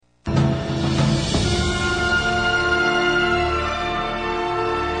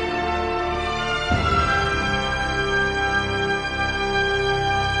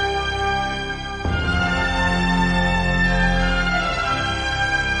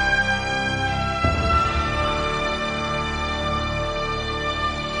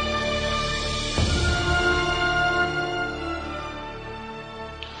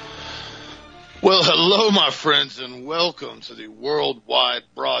Well, hello, my friends, and welcome to the worldwide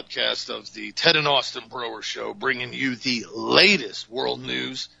broadcast of the Ted and Austin Broer Show, bringing you the latest world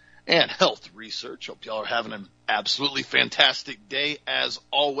news and health research. Hope y'all are having an absolutely fantastic day, as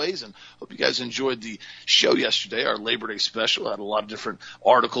always, and hope you guys enjoyed the show yesterday, our Labor Day special. I had a lot of different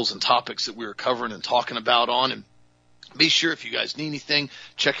articles and topics that we were covering and talking about on, and be sure, if you guys need anything,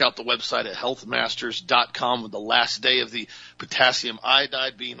 check out the website at healthmasters.com with the last day of the potassium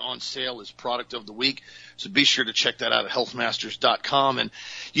iodide being on sale as product of the week. So be sure to check that out at healthmasters.com. And,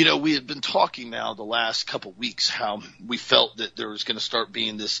 you know, we had been talking now the last couple of weeks how we felt that there was going to start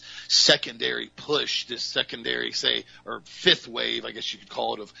being this secondary push, this secondary, say, or fifth wave, I guess you could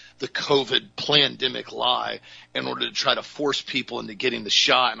call it, of the COVID pandemic lie in order to try to force people into getting the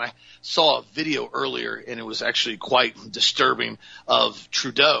shot. And I saw a video earlier, and it was actually quite disturbing, of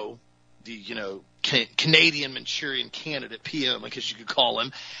Trudeau, the, Canadian Manchurian candidate, PM, I guess you could call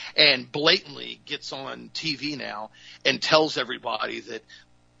him, and blatantly gets on TV now and tells everybody that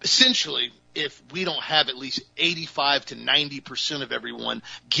essentially if we don't have at least 85 to 90% of everyone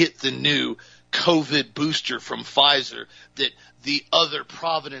get the new COVID booster from Pfizer, that the other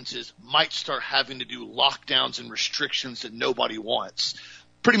provinces might start having to do lockdowns and restrictions that nobody wants.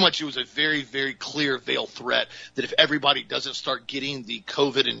 Pretty much it was a very, very clear veiled threat that if everybody doesn't start getting the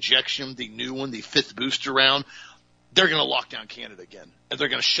COVID injection, the new one, the fifth booster round, they're going to lock down Canada again. And they're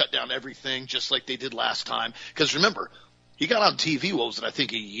going to shut down everything just like they did last time. Because remember, he got on TV, what was it, I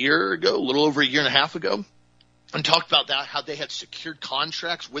think a year ago, a little over a year and a half ago, and talked about that, how they had secured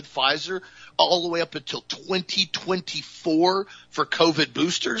contracts with Pfizer all the way up until 2024 for COVID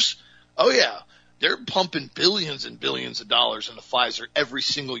boosters. Oh, yeah. They're pumping billions and billions of dollars into Pfizer every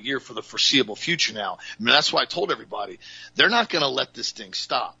single year for the foreseeable future now. I mean, that's why I told everybody, they're not going to let this thing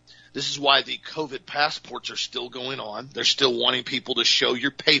stop. This is why the COVID passports are still going on. They're still wanting people to show your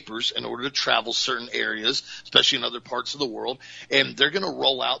papers in order to travel certain areas, especially in other parts of the world. And they're going to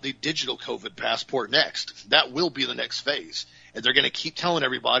roll out the digital COVID passport next. That will be the next phase. And they're going to keep telling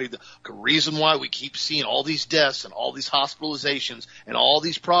everybody the reason why we keep seeing all these deaths and all these hospitalizations and all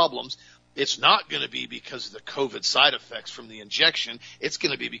these problems. It's not going to be because of the COVID side effects from the injection. It's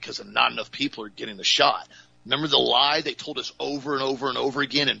going to be because of not enough people are getting the shot. Remember the lie they told us over and over and over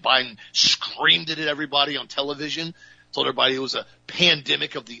again, and Biden screamed it at everybody on television, told everybody it was a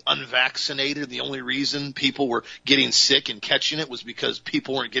pandemic of the unvaccinated. The only reason people were getting sick and catching it was because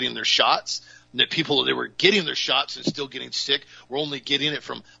people weren't getting their shots. And the people that were getting their shots and still getting sick were only getting it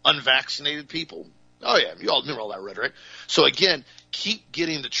from unvaccinated people. Oh, yeah, you all remember all that rhetoric. So, again, keep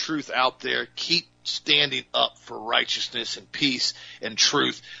getting the truth out there. Keep standing up for righteousness and peace and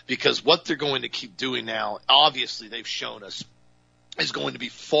truth, because what they're going to keep doing now, obviously they've shown us, is going to be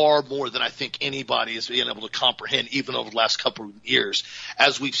far more than I think anybody has been able to comprehend even over the last couple of years.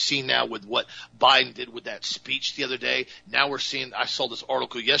 As we've seen now with what Biden did with that speech the other day, now we're seeing – I saw this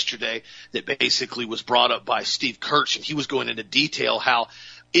article yesterday that basically was brought up by Steve Kirch, and he was going into detail how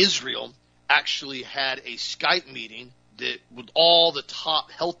Israel – actually had a Skype meeting that with all the top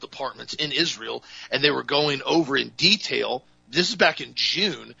health departments in Israel, and they were going over in detail. This is back in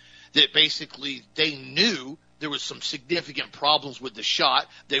June, that basically they knew there was some significant problems with the shot.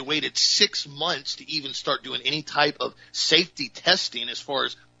 They waited 6 months to even start doing any type of safety testing as far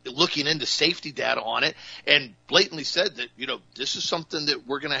as looking into safety data on it, and blatantly said that, this is something that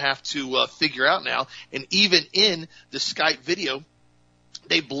we're going to have to figure out now. And even in the Skype video,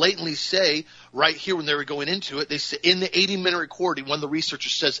 they blatantly say right here when they were going into it, they say in the 80-minute recording, one of the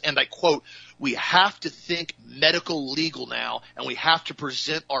researchers says, and I quote, "We have to think medical legal now, and we have to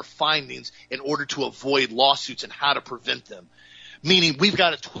present our findings in order to avoid lawsuits and how to prevent them." Meaning we've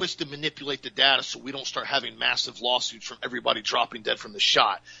got to twist and manipulate the data so we don't start having massive lawsuits from everybody dropping dead from the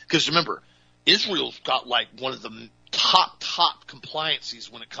shot. Because remember, Israel's got like one of the top compliances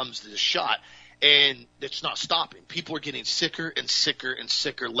when it comes to the shot. And it's not stopping. People are getting sicker and sicker and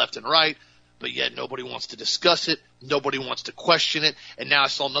sicker left and right, but yet nobody wants to discuss it. Nobody wants to question it. And now I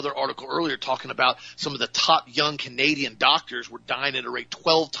saw another article earlier talking about some of the top young Canadian doctors were dying at a rate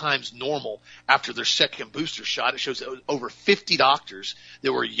 12 times normal after their second booster shot. It shows that over 50 doctors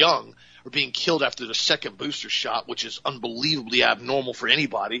that were young are being killed after the second booster shot, which is unbelievably abnormal for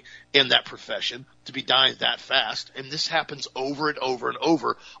anybody in that profession to be dying that fast. And this happens over and over and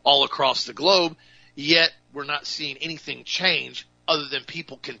over all across the globe, yet we're not seeing anything change other than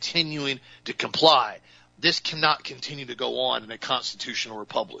people continuing to comply. This cannot continue to go on in a constitutional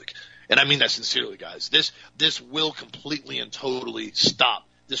republic. And I mean that sincerely, guys. This will completely and totally stop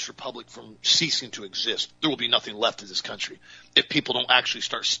this republic from ceasing to exist. There will be nothing left of this country if people don't actually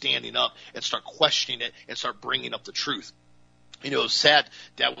start standing up and start questioning it and start bringing up the truth. You know, it was sad.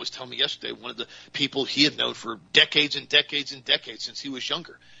 Dad was telling me yesterday, one of the people he had known for decades and decades and decades since he was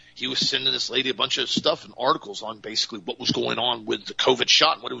younger. He was sending this lady a bunch of stuff and articles on basically what was going on with the COVID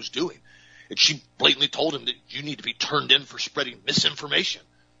shot and what it was doing. And she blatantly told him that you need to be turned in for spreading misinformation.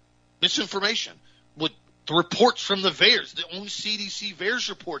 Misinformation. With the reports from the VAERS, the own CDC VAERS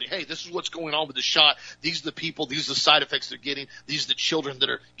reporting, hey, this is what's going on with the shot. These are the people. These are the side effects they're getting. These are the children that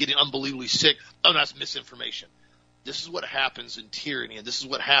are getting unbelievably sick. Oh, that's misinformation. This is what happens in tyranny, and this is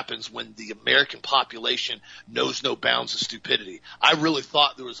what happens when the American population knows no bounds of stupidity. I really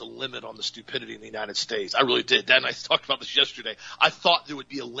thought there was a limit on the stupidity in the United States. I really did. Dad and I talked about this yesterday. I thought there would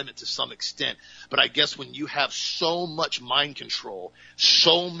be a limit to some extent, but I guess when you have so much mind control,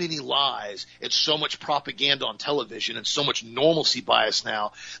 so many lies, and so much propaganda on television, and so much normalcy bias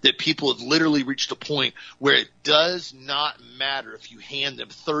now, that people have literally reached a point where it does not matter if you hand them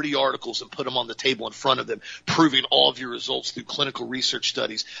 30 articles and put them on the table in front of them, proving all of your results through clinical research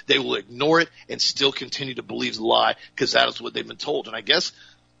studies. They will ignore it and still continue to believe the lie because that is what they've been told. And I guess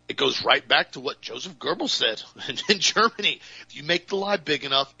it goes right back to what Joseph Goebbels said in Germany. If you make the lie big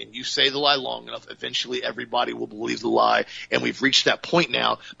enough and you say the lie long enough, eventually everybody will believe the lie. And we've reached that point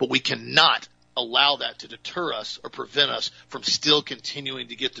now, but we cannot allow that to deter us or prevent us from still continuing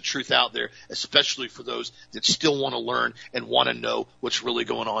to get the truth out there, especially for those that still want to learn and want to know what's really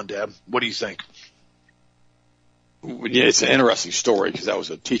going on, Deb. What do you think? Yeah, it's an interesting story because I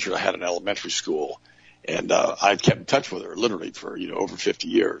was a teacher I had in elementary school, and I kept in touch with her literally for, over 50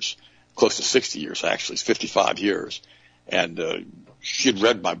 years, close to 60 years, actually. It's 55 years. And she had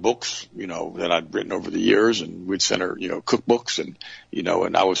read my books, that I'd written over the years, and we'd send her, cookbooks, and,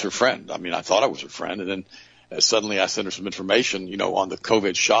 and I was her friend. I mean, I thought I was her friend. And then suddenly I sent her some information, on the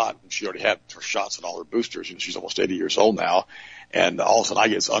COVID shot. And she already had her shots and all her boosters. She's almost 80 years old now. And all of a sudden I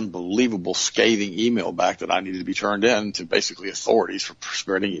get this unbelievable scathing email back that I needed to be turned in to basically authorities for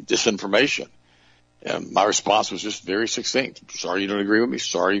spreading disinformation. And my response was just very succinct. Sorry you don't agree with me.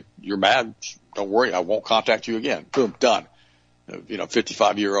 Sorry you're mad. Don't worry. I won't contact you again. Boom, done.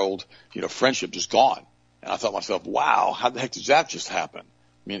 55-year-old, friendship just gone. And I thought to myself, wow, how the heck does that just happen?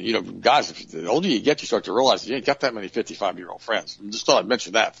 I mean, guys, the older you get, you start to realize you ain't got that many 55-year-old friends. I just thought I'd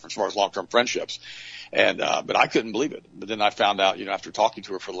mention that as far as long-term friendships. And, but I couldn't believe it. But then I found out, after talking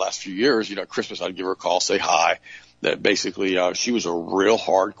to her for the last few years, at Christmas, I'd give her a call, say hi, that basically, she was a real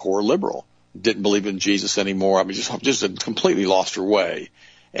hardcore liberal, didn't believe in Jesus anymore. I mean, just had completely lost her way.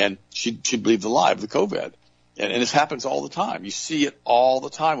 And she believed the lie of the COVID. And this happens all the time. You see it all the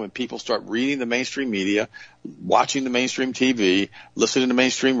time when people start reading the mainstream media, watching the mainstream TV, listening to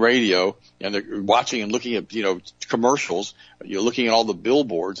mainstream radio, and they're watching and looking at, commercials. You're looking at all the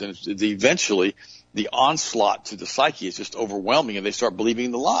billboards, and eventually the onslaught to the psyche is just overwhelming, and they start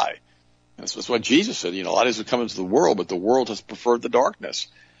believing the lie. And that's what Jesus said. Light is come into the world, but the world has preferred the darkness.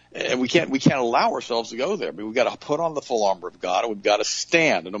 And we can't allow ourselves to go there. I mean, we've got to put on the full armor of God, and we've got to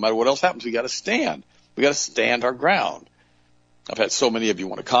stand. And no matter what else happens, we've got to stand. We got to stand our ground. I've had so many of you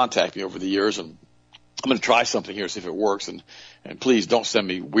want to contact me over the years, and I'm going to try something here, see if it works. And please don't send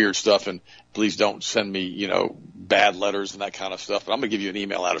me weird stuff, and please don't send me, bad letters and that kind of stuff. But I'm going to give you an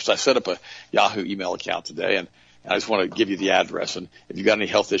email address. I set up a Yahoo email account today, and I just want to give you the address. And if you've got any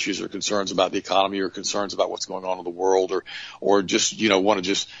health issues or concerns about the economy or concerns about what's going on in the world, or just, want to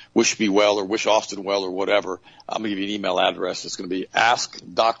just wish me well or wish Austin well or whatever, I'm going to give you an email address. It's going to be Ask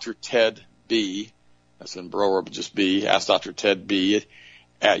Dr. Ted B. That's in Brower, but just B. Ask Dr. Ted B.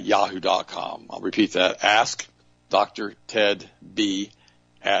 at yahoo.com. I'll repeat that. Ask Dr. Ted B.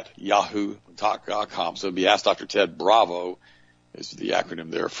 at yahoo.com. So it'll be Ask Dr. Ted Bravo is the acronym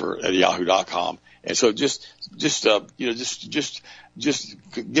there for at yahoo.com. And so just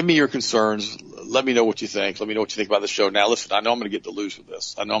give me your concerns. Let me know what you think. Let me know what you think about the show. Now, listen, I know I'm going to get deluged with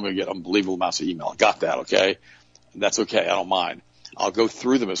this. I know I'm going to get unbelievable amounts of email. Got that, okay? That's okay. I don't mind. I'll go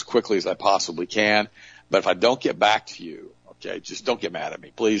through them as quickly as I possibly can. But if I don't get back to you, okay, just don't get mad at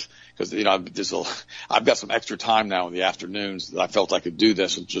me, please. Because, I've got some extra time now in the afternoons that I felt I could do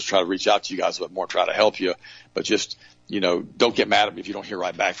this and just try to reach out to you guys a bit more, try to help you. But just, don't get mad at me if you don't hear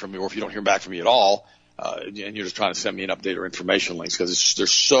right back from me, or if you don't hear back from me at all. And you're just trying to send me an update or information links, because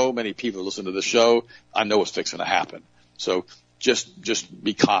there's so many people that listen to the show. I know what's fixing to happen. So just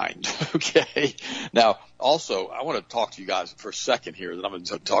be kind. Okay. Now, also, I want to talk to you guys for a second here. Then I'm going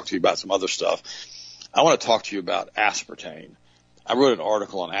to talk to you about some other stuff. I want to talk to you about aspartame. I wrote an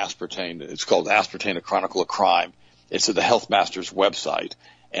article on aspartame. It's called Aspartame, A Chronicle of Crime. It's at the Health Masters website.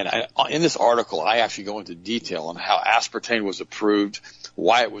 And in this article, I actually go into detail on how aspartame was approved,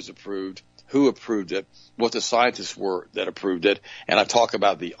 why it was approved, who approved it, what the scientists were that approved it. And I talk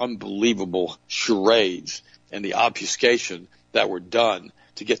about the unbelievable charades and the obfuscation that were done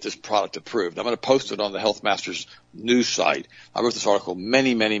to get this product approved. I'm going to post it on the Health Masters news site. I wrote this article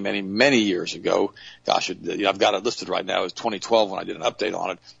many years ago. Gosh, I've got it listed right now as 2012 when I did an update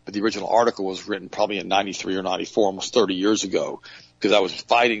on it. But the original article was written probably in 93 or 94, almost 30 years ago, because I was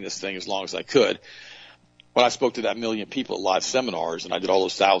fighting this thing as long as I could. When I spoke to that million people at live seminars, and I did all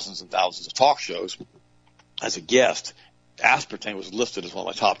those thousands and thousands of talk shows as a guest, aspartame was listed as one of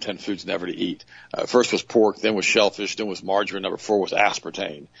my top 10 foods never to eat. First was pork, then was shellfish, then was margarine. Number 4 was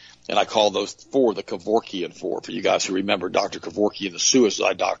aspartame. And I call those 4 the Kevorkian 4. For you guys who remember Dr. Kevorkian, the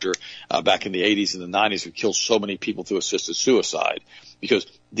suicide doctor back in the 80s and the 90s who killed so many people through assisted suicide, because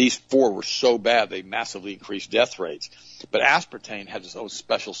these 4 were so bad they massively increased death rates. But aspartame has its own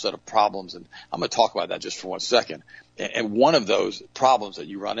special set of problems, and I'm going to talk about that just for 1 second. And one of those problems that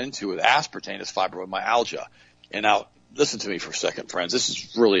you run into with aspartame is fibromyalgia. And now, listen to me for a second, friends. This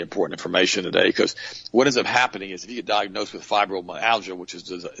is really important information today, because what ends up happening is if you get diagnosed with fibromyalgia, which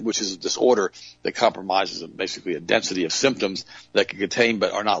is a disorder that compromises basically a density of symptoms that can contain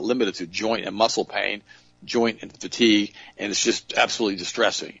but are not limited to joint and muscle pain, joint and fatigue, and it's just absolutely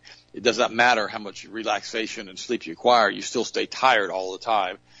distressing. It does not matter how much relaxation and sleep you acquire, you still stay tired all the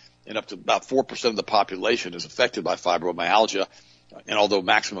time, and up to about 4% of the population is affected by fibromyalgia. And although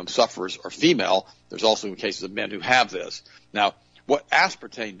maximum sufferers are female, there's also cases of men who have this. Now, what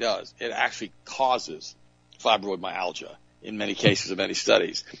aspartame does, it actually causes fibromyalgia in many cases of many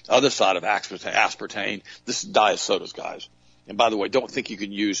studies. Other side of aspartame, this is diet sodas, guys. And by the way, don't think you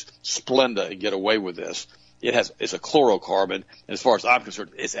can use Splenda and get away with this. It's a chlorocarbon, and as far as I'm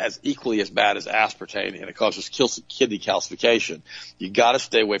concerned, it's as equally as bad as aspartame, and it causes kidney calcification. You got to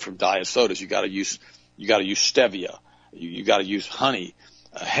stay away from diet sodas. You got to use stevia. You got to use honey.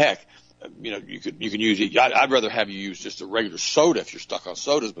 Heck, you can use. I'd rather have you use just a regular soda if you're stuck on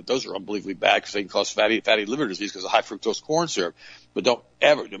sodas, but those are unbelievably bad because they can cause fatty liver disease because of high fructose corn syrup. But don't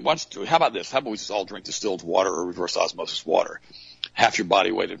ever. How about this? How about we just all drink distilled water or reverse osmosis water? Half your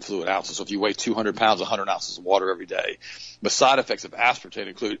body weight in fluid ounces. So if you weigh 200 pounds, 100 ounces of water every day. But side effects of aspartame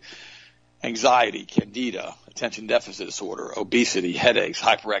include anxiety, candida, attention deficit disorder, obesity, headaches,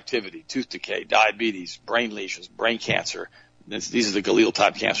 hyperactivity, tooth decay, diabetes, brain lesions, brain cancer. These are the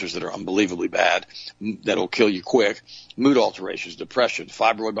Galil-type cancers that are unbelievably bad, that will kill you quick. Mood alterations, depression,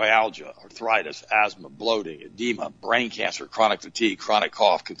 fibromyalgia, arthritis, asthma, bloating, edema, brain cancer, chronic fatigue, chronic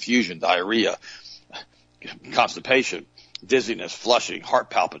cough, confusion, diarrhea, constipation, dizziness, flushing, heart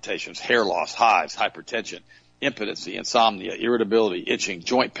palpitations, hair loss, hives, hypertension, impotency, insomnia, irritability, itching,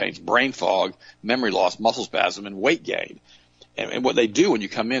 joint pains, brain fog, memory loss, muscle spasm, and weight gain. And what they do when you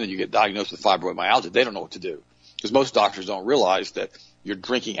come in and you get diagnosed with fibromyalgia, they don't know what to do. Because most doctors don't realize that you're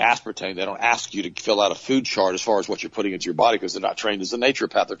drinking aspartame. They don't ask you to fill out a food chart as far as what you're putting into your body because they're not trained as a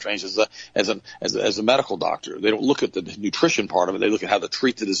naturopath. They're trained as a medical doctor. They don't look at the nutrition part of it. They look at how to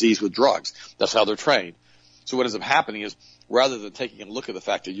treat the disease with drugs. That's how they're trained. So what ends up happening is rather than taking a look at the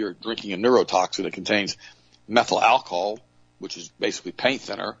fact that you're drinking a neurotoxin that contains methyl alcohol, which is basically paint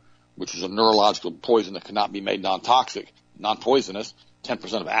thinner, which is a neurological poison that cannot be made non-toxic, non-poisonous. 10%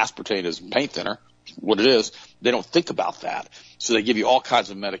 of aspartame is paint thinner. What it is, they don't think about that. So they give you all kinds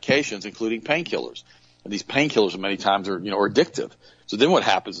of medications, including painkillers. And these painkillers many times are addictive. So then what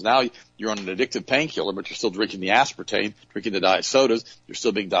happens? Now you're on an addictive painkiller, but you're still drinking the aspartame, drinking the diet sodas. You're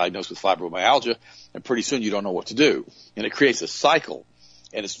still being diagnosed with fibromyalgia, and pretty soon you don't know what to do. And it creates a cycle,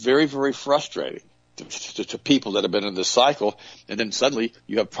 and it's very, very frustrating to people that have been in this cycle. And then suddenly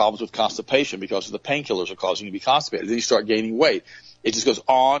you have problems with constipation because of the painkillers are causing you to be constipated. Then you start gaining weight. It just goes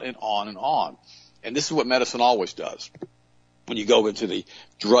on and on and on. And this is what medicine always does. When you go into the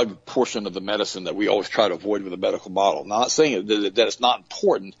drug portion of the medicine that we always try to avoid with a medical model. Now, I'm not saying that it's not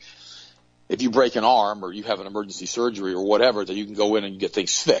important if you break an arm or you have an emergency surgery or whatever that you can go in and get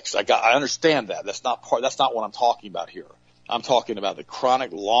things fixed. I understand that. That's not what I'm talking about here. I'm talking about the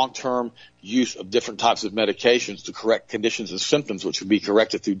chronic, long-term use of different types of medications to correct conditions and symptoms, which would be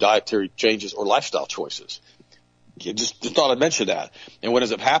corrected through dietary changes or lifestyle choices. Just thought I'd mention that. And what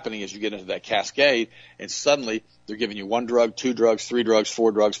ends up happening is you get into that cascade, and suddenly they're giving you 1 drug, 2 drugs, 3 drugs,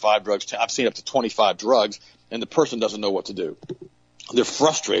 4 drugs, 5 drugs. 10. I've seen up to 25 drugs, and the person doesn't know what to do. They're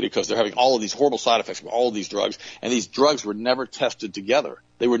frustrated because they're having all of these horrible side effects from all of these drugs, and these drugs were never tested together.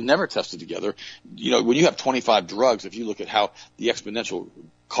 They were never tested together. When you have 25 drugs, if you look at how the exponential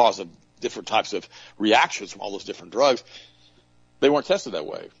cause of different types of reactions from all those different drugs, they weren't tested that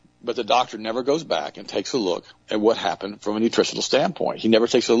way. But the doctor never goes back and takes a look at what happened from a nutritional standpoint. He never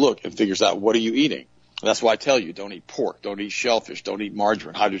takes a look and figures out, what are you eating? That's why I tell you, don't eat pork, don't eat shellfish, don't eat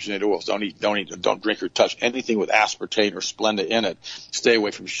margarine, hydrogenated oils, don't drink or touch anything with aspartame or Splenda in it. Stay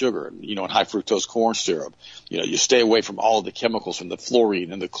away from sugar, and high fructose corn syrup. You stay away from all of the chemicals, from the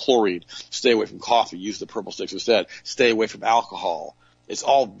fluorine and the chlorine. Stay away from coffee. Use the purple sticks instead. Stay away from alcohol. It's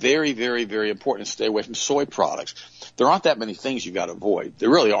all very, very, very important to stay away from soy products. There aren't that many things you got to avoid. There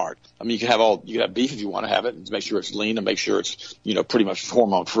really aren't. I mean, you can have beef if you want to have it, and make sure it's lean, and make sure it's, pretty much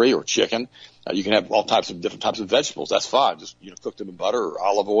hormone free, or chicken. You can have all types of different types of vegetables. That's fine. Just, cook them in butter or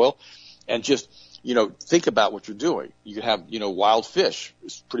olive oil, and just, think about what you're doing. You can have, wild fish,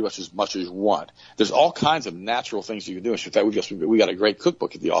 pretty much as you want. There's all kinds of natural things you can do. In fact, we got a great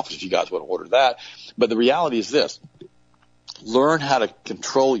cookbook at the office if you guys want to order that. But the reality is this. Learn how to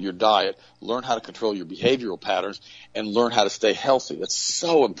control your diet, learn how to control your behavioral patterns, and learn how to stay healthy. That's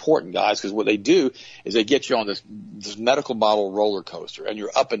so important, guys, because what they do is they get you on this medical model roller coaster, and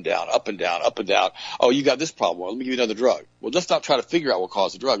you're up and down, up and down, up and down. Oh, you got this problem. Well, let me give you another drug. Well, let's not try to figure out what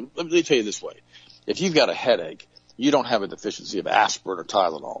caused the drug. Let me tell you this way. If you've got a headache, you don't have a deficiency of aspirin or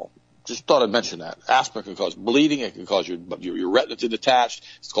Tylenol. Just thought I'd mention that. Aspirin can cause bleeding. It can cause your retina to detach.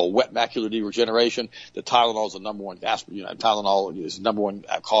 It's called wet macular degeneration. The Tylenol is the number one Tylenol is the number one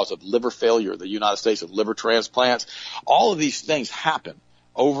cause of liver failure in the United States, of liver transplants. All of these things happen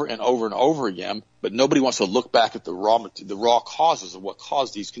over and over and over again, but nobody wants to look back at the raw causes of what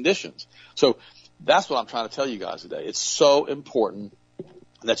caused these conditions. So that's what I'm trying to tell you guys today. It's so important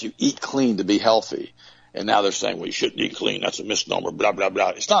that you eat clean to be healthy. And now they're saying, well, you shouldn't eat clean. That's a misnomer, blah, blah, blah.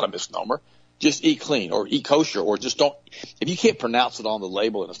 It's not a misnomer. Just eat clean, or eat kosher, or just don't. If you can't pronounce it on the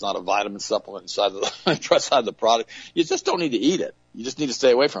label and it's not a vitamin supplement inside the product, you just don't need to eat it. You just need to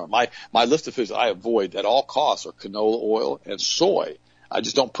stay away from it. My list of foods I avoid at all costs are canola oil and soy. I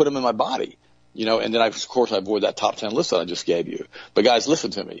just don't put them in my body. And then of course I avoid that top 10 list that I just gave you. But guys,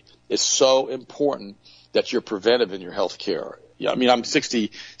 listen to me. It's so important that you're preventive in your health care. Yeah, I mean, I'm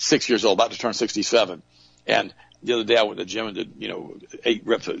 66 years old, about to turn 67. And the other day I went to the gym and did, 8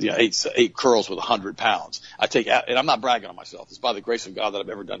 reps, 8 curls with 100 pounds. And I'm not bragging on myself. It's by the grace of God that I've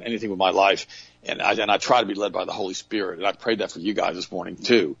ever done anything with my life. And I try to be led by the Holy Spirit. And I prayed that for you guys this morning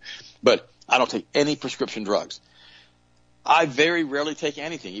too. But I don't take any prescription drugs. I very rarely take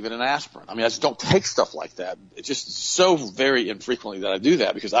anything, even an aspirin. I mean, I just don't take stuff like that. It's just so very infrequently that I do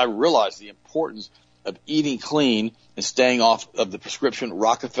that, because I realize the importance of eating clean and staying off of the prescription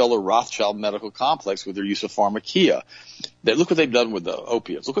Rockefeller-Rothschild medical complex with their use of pharmakia. Look what they've done with the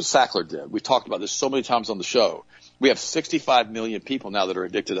opiates. Look what Sackler did. We've talked about this so many times on the show. We have 65 million people now that are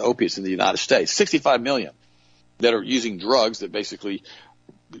addicted to opiates in the United States. 65 million that are using drugs that basically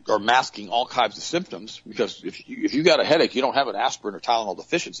are masking all kinds of symptoms, because if you got a headache, you don't have an aspirin or Tylenol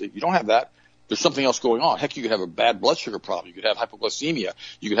deficiency. If you don't have that, there's something else going on. Heck, you could have a bad blood sugar problem. You could have hypoglycemia.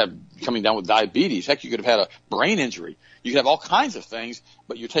 You could have coming down with diabetes. Heck, you could have had a brain injury. You could have all kinds of things,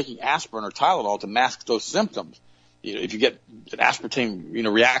 but you're taking aspirin or Tylenol to mask those symptoms. If you get an aspartame,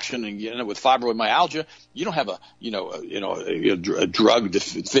 reaction and you end up with fibromyalgia, you don't have a drug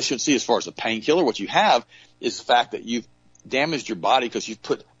deficiency as far as a painkiller. What you have is the fact that you've damaged your body because you've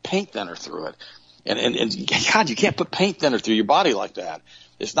put paint thinner through it. And God, you can't put paint thinner through your body like that.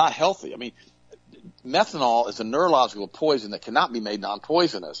 It's not healthy. I mean, methanol is a neurological poison that cannot be made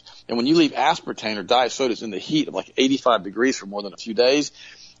non-poisonous. And when you leave aspartame or diet sodas in the heat of like 85 degrees for more than a few days,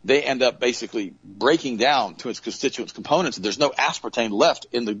 they end up basically breaking down to its constituent components. There's no aspartame left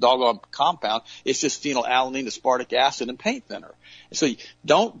in the doggone compound. It's just phenylalanine, aspartic acid, and paint thinner. And so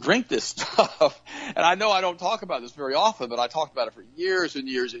don't drink this stuff. And I know I don't talk about this very often, but I talked about it for years and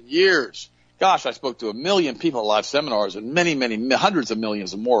years and years. Gosh, I spoke to 1 million people at live seminars and many, many hundreds of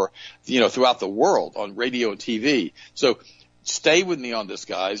millions and more, throughout the world on radio and TV. So stay with me on this,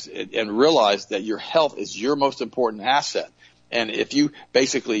 guys, and realize that your health is your most important asset. And if you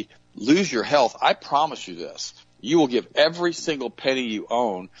basically lose your health, I promise you this, you will give every single penny you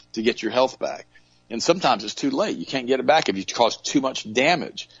own to get your health back. And sometimes it's too late. You can't get it back if you cause too much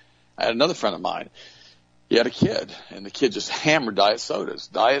damage. I had another friend of mine. He had a kid, and the kid just hammered diet sodas,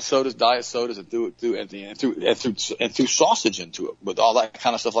 and threw sausage into it with all that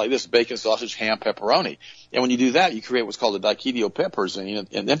kind of stuff like this: bacon, sausage, ham, pepperoni. And when you do that, you create what's called a diketopiperazine,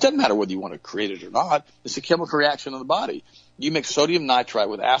 and it doesn't matter whether you want to create it or not. It's a chemical reaction in the body. You mix sodium nitrite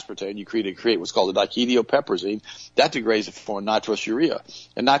with aspartame, you create what's called a diketopiperazine. That degrades the form of nitrosourea.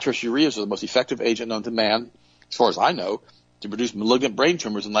 And nitrosourea is the most effective agent known to man, as far as I know, to produce malignant brain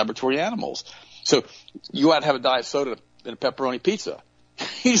tumors in laboratory animals. So you ought to have a diet soda and a pepperoni pizza.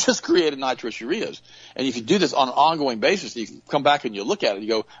 You just created nitrosoureas. And if you do this on an ongoing basis, you can come back and you look at it and you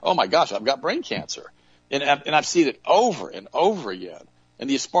go, oh my gosh, I've got brain cancer. And I've seen it over and over again. And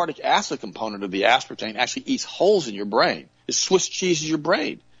the aspartic acid component of the aspartame actually eats holes in your brain. It Swiss cheeses your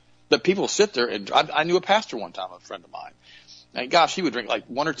brain. That people sit there, and I knew a pastor one time, a friend of mine. And gosh, he would drink like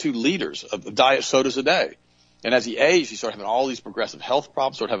 1 or 2 liters of diet sodas a day. And as he aged, he started having all these progressive health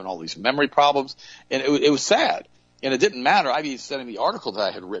problems, started having all these memory problems, and it was sad. And it didn't matter. I even sent him the article that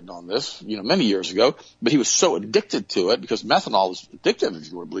I had written on this, many years ago, but he was so addicted to it because methanol is addictive, if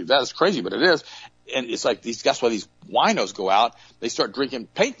you want to believe that. It's crazy, but it is. And it's like that's why these winos go out. They start drinking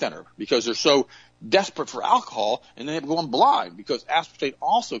paint thinner because they're so desperate for alcohol, and then they're going blind because aspartame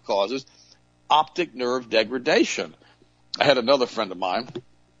also causes optic nerve degradation. I had another friend of mine,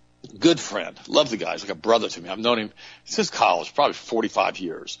 good friend, love the guy. He's like a brother to me. I've known him since college, probably 45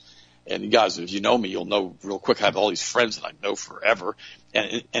 years. And you guys, if you know me, you'll know real quick I have all these friends that I know forever.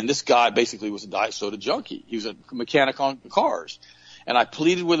 And this guy basically was a diet soda junkie. He was a mechanic on cars. And I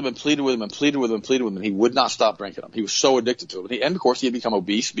pleaded with him and pleaded with him and pleaded with him and pleaded with him, and he would not stop drinking them. He was so addicted to them. And of course, he had become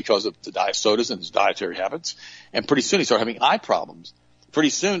obese because of the diet sodas and his dietary habits. And pretty soon he started having eye problems. Pretty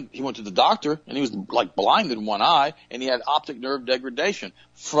soon he went to the doctor, and he was like blind in one eye, and he had optic nerve degradation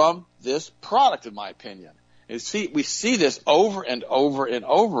from this product, in my opinion. And we see this over and over and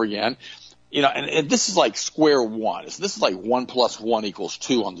over again. And this is like square one. This is like 1 + 1 =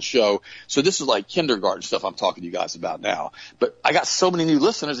 2 on the show. So this is like kindergarten stuff I'm talking to you guys about now. But I got so many new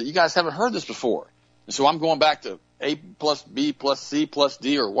listeners that you guys haven't heard this before. And so I'm going back to A plus B plus C plus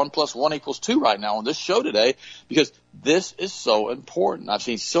D, or 1 + 1 = 2 right now on this show today, because this is so important. I've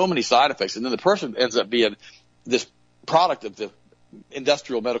seen so many side effects. And then the person ends up being this product of the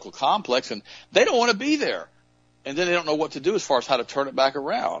industrial medical complex, and they don't want to be there. And then they don't know what to do as far as how to turn it back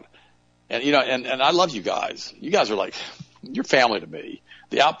around. And, and I love you guys. You guys are like, you're family to me.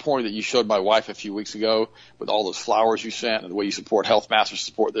 The outpouring that you showed my wife a few weeks ago with all those flowers you sent and the way you support Health Masters,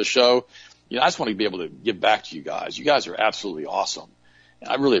 support this show, I just want to be able to give back to you guys. You guys are absolutely awesome.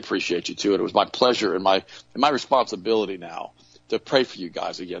 And I really appreciate you too. And it was my pleasure and my responsibility now to pray for you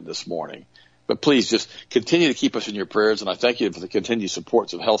guys again this morning. But please just continue to keep us in your prayers, and I thank you for the continued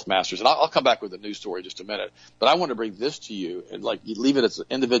supports of Health Masters. And I'll come back with a news story in just a minute. But I want to bring this to you, and you leave it as an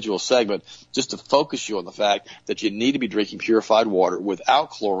individual segment, just to focus you on the fact that you need to be drinking purified water without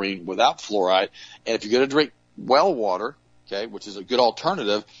chlorine, without fluoride. And if you're going to drink well water, okay, which is a good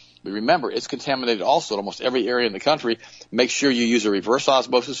alternative, but remember, it's contaminated also in almost every area in the country. Make sure you use a reverse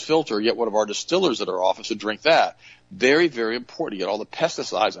osmosis filter. Get one of our distillers at our office to drink that. Very, very important. You get all the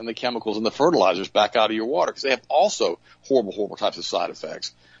pesticides and the chemicals and the fertilizers back out of your water, because they have also horrible, horrible types of side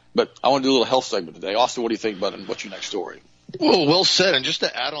effects. But I want to do a little health segment today. Austin, what do you think, bud, and what's your next story? Well said. And just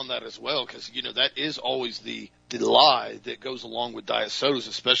to add on that as well, because, that is always the lie that goes along with diet sodas,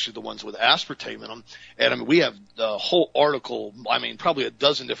 especially the ones with aspartame in them. And we have the whole article, probably a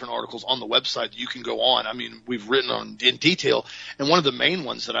dozen different articles on the website that you can go on. We've written on in detail. And one of the main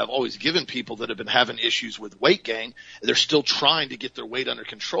ones that I've always given people that have been having issues with weight gain, they're still trying to get their weight under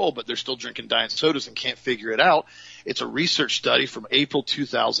control, but they're still drinking diet sodas and can't figure it out. It's a research study from April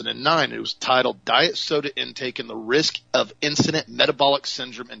 2009. It was titled Diet Soda Intake and the Risk of Incident Metabolic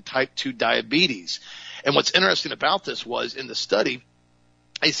Syndrome and Type 2 Diabetes. And what's interesting about this was in the study,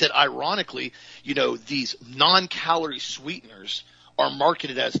 they said, ironically, these non-calorie sweeteners are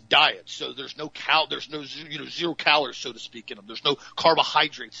marketed as diets. So there's no zero calories, so to speak, in them. There's no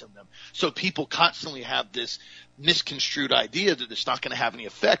carbohydrates in them. So people constantly have this misconstrued idea that it's not going to have any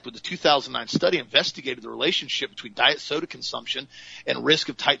effect. But the 2009 study investigated the relationship between diet soda consumption and risk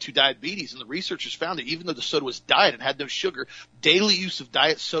of type 2 diabetes. And the researchers found that even though the soda was diet and had no sugar, daily use of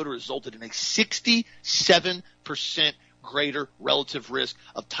diet soda resulted in a 67% greater relative risk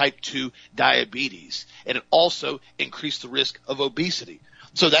of type 2 diabetes. And it also increased the risk of obesity.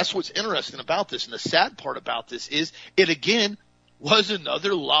 So that's what's interesting about this. And the sad part about this is it, again, was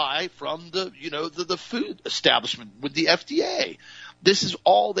another lie from the food establishment with the FDA. This is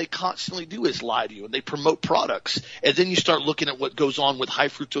all they constantly do is lie to you, and they promote products. And then you start looking at what goes on with high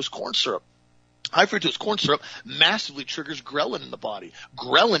fructose corn syrup. High fructose corn syrup massively triggers ghrelin in the body.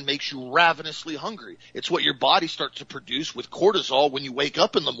 Ghrelin makes you ravenously hungry. It's what your body starts to produce with cortisol when you wake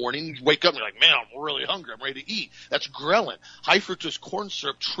up in the morning. You wake up and you're like, man, I'm really hungry. I'm ready to eat. That's ghrelin. High fructose corn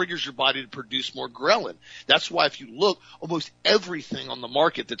syrup triggers your body to produce more ghrelin. That's why if you look, almost everything on the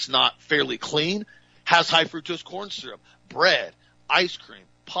market that's not fairly clean has high fructose corn syrup. Bread, ice cream,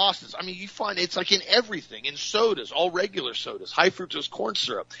 pastas. You find it's like in everything, in sodas, all regular sodas, high fructose corn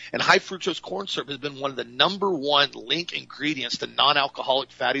syrup. And high fructose corn syrup has been one of the number one link ingredients to non-alcoholic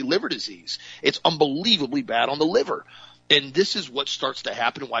fatty liver disease. It's unbelievably bad on the liver. And this is what starts to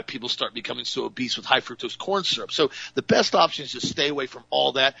happen and why people start becoming so obese with high fructose corn syrup. So the best option is to stay away from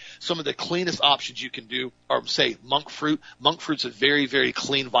all that. Some of the cleanest options you can do are, say, monk fruit. Monk fruit's a very, very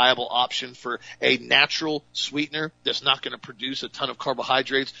clean, viable option for a natural sweetener that's not going to produce a ton of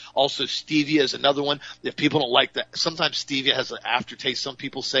carbohydrates. Also, stevia is another one. If people don't like that, sometimes stevia has an aftertaste. Some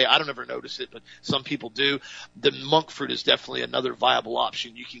people say, I don't ever notice it, but some people do. The monk fruit is definitely another viable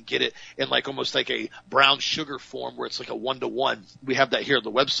option. You can get it in like almost like a brown sugar form where it's like a 1-to-1. We have that here on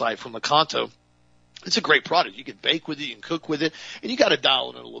the website from Lakanto. It's a great product. You can bake with it, you can cook with it, and you got to dial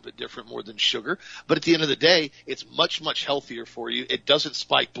it a little bit different more than sugar. But at the end of the day, it's much, much healthier for you. It doesn't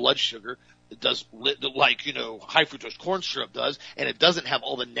spike blood sugar. It does like, high fructose corn syrup does, and it doesn't have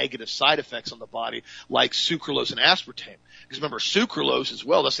all the negative side effects on the body like sucralose and aspartame. Because remember, sucralose as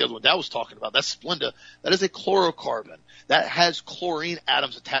well, that's the other one that was talking about. That's Splenda. That is a chlorocarbon. That has chlorine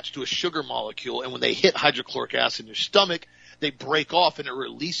atoms attached to a sugar molecule, and when they hit hydrochloric acid in your stomach, they break off and it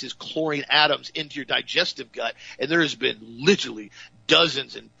releases chlorine atoms into your digestive gut. And there has been literally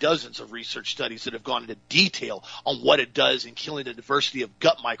dozens and dozens of research studies that have gone into detail on what it does in killing the diversity of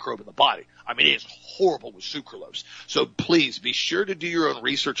gut microbe in the body. I mean, it is horrible with sucralose. So please be sure to do your own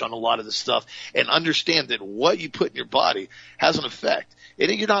research on a lot of this stuff and understand that what you put in your body has an effect.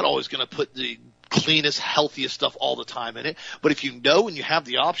 And you're not always going to put the cleanest, healthiest stuff all the time in it. But if you know and you have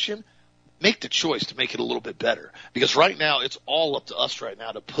the option, make the choice to make it a little bit better, because right now it's all up to us right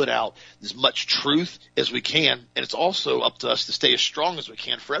now to put out as much truth as we can. And it's also up to us to stay as strong as we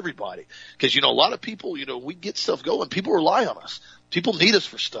can for everybody. Because, a lot of people, we get stuff going. People rely on us. People need us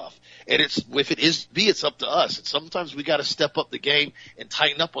for stuff. And it's up to us. And sometimes we got to step up the game and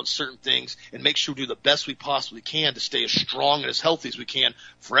tighten up on certain things and make sure we do the best we possibly can to stay as strong and as healthy as we can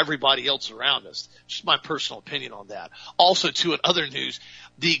for everybody else around us. Just my personal opinion on that. Also, too, in other news,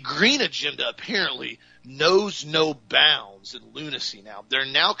 the green agenda apparently knows no bounds in lunacy now. They're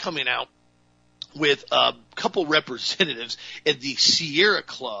now coming out with a couple representatives in the Sierra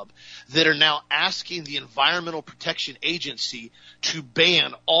Club that are now asking the Environmental Protection Agency to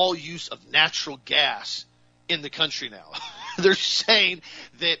ban all use of natural gas in the country now. They're saying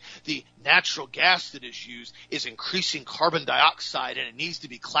that the natural gas that is used is increasing carbon dioxide and it needs to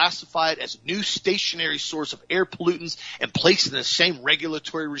be classified as a new stationary source of air pollutants and placed in the same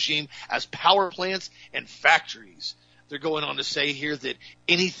regulatory regime as power plants and factories. They're going on to say here that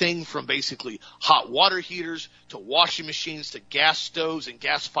anything from basically hot water heaters to washing machines to gas stoves and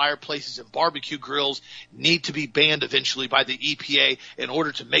gas fireplaces and barbecue grills need to be banned eventually by the EPA in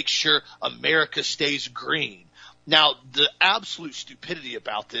order to make sure America stays green. Now, the absolute stupidity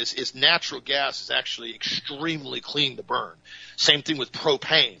about this is natural gas is actually extremely clean to burn. Same thing with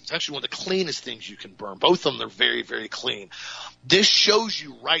propane. It's actually one of the cleanest things you can burn. Both of them are very, very clean. This shows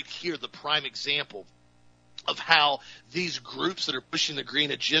you right here the prime example of how these groups that are pushing the green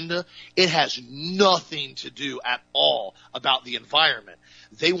agenda, it has nothing to do at all about the environment.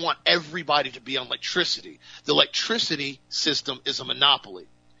 They want everybody to be on electricity. The electricity system is a monopoly.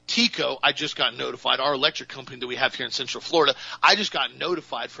 TECO, I just got notified, our electric company that we have here in Central Florida, I just got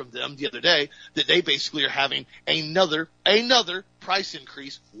notified from them the other day that they basically are having another price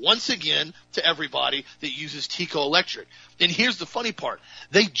increase once again to everybody that uses TECO Electric. And here's the funny part.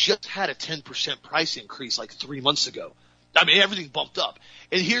 They just had a 10% price increase like 3 months ago. I mean, everything bumped up.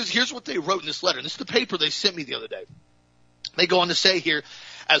 And here's what they wrote in this letter. And this is the paper they sent me the other day. They go on to say here,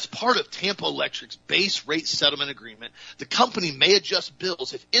 as part of Tampa Electric's base rate settlement agreement, the company may adjust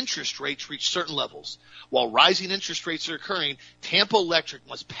bills if interest rates reach certain levels. While rising interest rates are occurring, Tampa Electric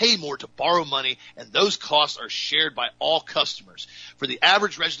must pay more to borrow money, and those costs are shared by all customers. For the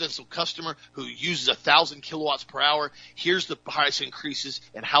average residential customer who uses 1,000 kilowatts per hour, here's the price increases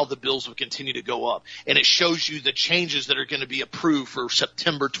and how the bills will continue to go up. And it shows you the changes that are going to be approved for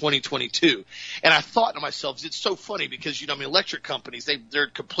September 2022. And I thought to myself, it's so funny because, electric companies, they're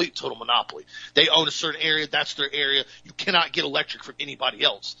complete total monopoly. They own a certain area. That's their area. You cannot get electric from anybody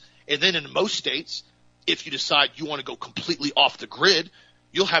else. And then in most states, if you decide you want to go completely off the grid,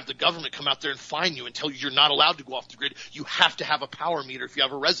 you'll have the government come out there and fine you and tell you you're not allowed to go off the grid. You have to have a power meter if you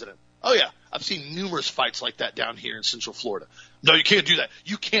have a resident. Oh, yeah. I've seen numerous fights like that down here in Central Florida. No, you can't do that.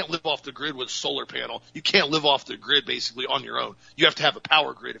 You can't live off the grid with a solar panel. You can't live off the grid basically on your own. You have to have a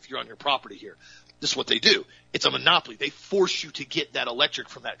power grid if you're on your property here. This is what they do. It's a monopoly. They force you to get that electric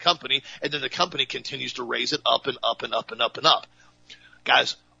from that company, and then the company continues to raise it up and up and up and up and up.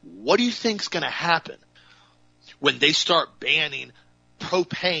 Guys, what do you think is going to happen when they start banning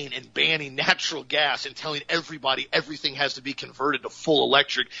propane and banning natural gas and telling everybody everything has to be converted to full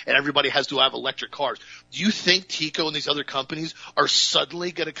electric and everybody has to have electric cars. Do you think TECO and these other companies are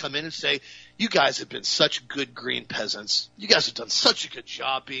suddenly going to come in and say, you guys have been such good green peasants. You guys have done such a good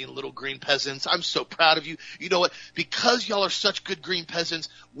job being little green peasants. I'm so proud of you. You know what? Because y'all are such good green peasants,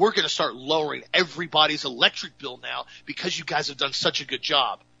 we're going to start lowering everybody's electric bill now because you guys have done such a good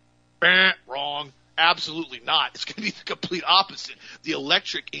job. Wrong. Absolutely not. It's going to be the complete opposite. The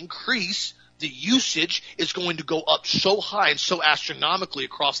electric increase, the usage is going to go up so high and so astronomically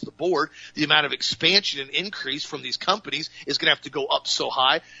across the board. The amount of expansion and increase from these companies is going to have to go up so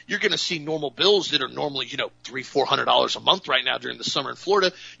high. You're going to see normal bills that are normally, $300-$400 a month right now during the summer in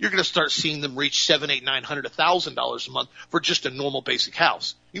Florida. You're going to start seeing them reach $700, $800, $900, $1,000 a month for just a normal basic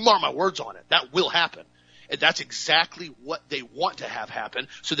house. You mark my words on it. That will happen. And that's exactly what they want to have happen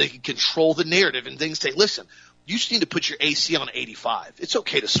so they can control the narrative and things say, listen, you just need to put your AC on 85. It's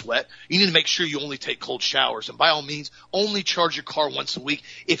okay to sweat. You need to make sure you only take cold showers. And by all means, only charge your car once a week.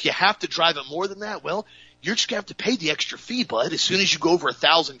 If you have to drive it more than that, well, you're just going to have to pay the extra fee, bud. As soon as you go over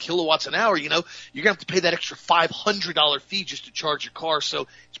 1,000 kilowatts an hour, you're going to have to pay that extra $500 fee just to charge your car. So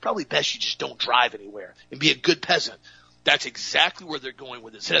it's probably best you just don't drive anywhere and be a good peasant. That's exactly where they're going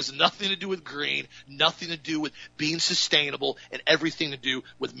with this. It has nothing to do with green, nothing to do with being sustainable, and everything to do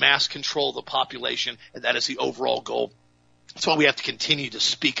with mass control of the population, and that is the overall goal. That's why we have to continue to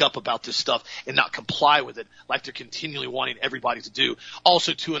speak up about this stuff and not comply with it like they're continually wanting everybody to do.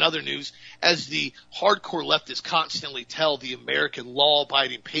 Also, too, in other news, as the hardcore leftists constantly tell the American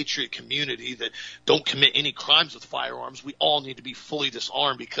law-abiding patriot community that don't commit any crimes with firearms, we all need to be fully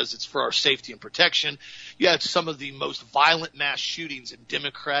disarmed because it's for our safety and protection. You had some of the most violent mass shootings in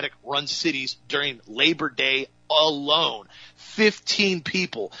Democratic-run cities during Labor Day alone. 15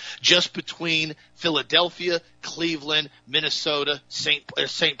 people just between Philadelphia, Cleveland, Minnesota, St.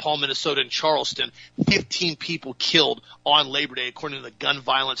 Paul, Minnesota, and Charleston. 15 people killed on Labor Day, according to the Gun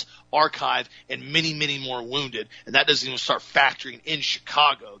Violence Archive, and many, many more wounded. And that doesn't even start factoring in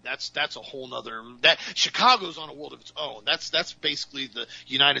Chicago. That's a whole nother. That Chicago's on a world of its own. That's basically the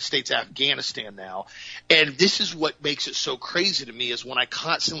United States Afghanistan now. And this is what makes it so crazy to me is when I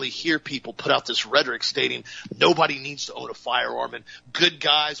constantly hear people put out this rhetoric stating nobody needs to own a firearm and good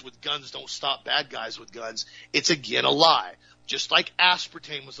guys with guns don't stop bad guys with guns. It's again a lie. Just like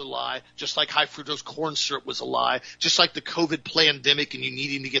aspartame was a lie, just like high fructose corn syrup was a lie, just like the COVID pandemic and you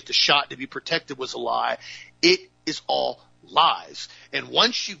needing to get the shot to be protected was a lie. It is all lies. And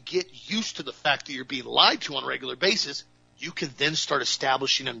once you get used to the fact that you're being lied to on a regular basis, you can then start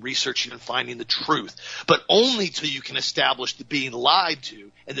establishing and researching and finding the truth. But only till you can establish the being lied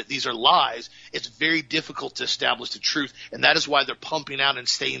to and that these are lies, it's very difficult to establish the truth. And that is why they're pumping out and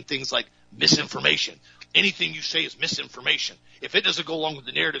saying things like misinformation. Anything you say is misinformation. If it doesn't go along with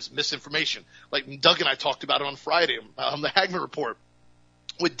the narrative, it's misinformation. Like Doug and I talked about it on Friday on the Hagman Report.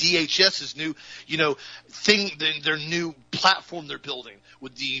 With DHS's new, thing, their new platform they're building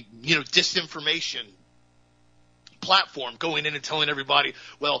with the, disinformation platform going in and telling everybody,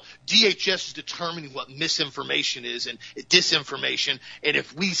 well, DHS is determining what misinformation is and disinformation, and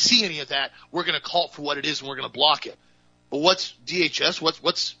if we see any of that, we're going to call it for what it is and we're going to block it. But what's DHS?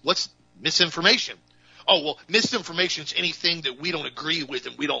 What's misinformation? Oh, well, misinformation is anything that we don't agree with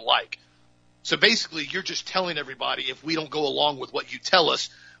and we don't like. So basically, you're just telling everybody if we don't go along with what you tell us,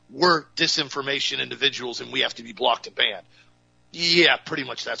 we're disinformation individuals and we have to be blocked and banned. Yeah, pretty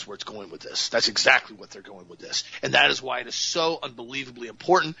much that's where it's going with this. That's exactly what they're going with this. And that is why it is so unbelievably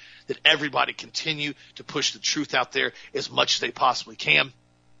important that everybody continue to push the truth out there as much as they possibly can.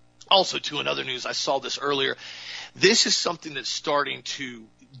 Also, too, in other news, I saw this earlier. This is something that's starting to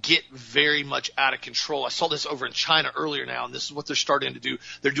get very much out of control. I saw this over in China earlier now, and this is what they're starting to do.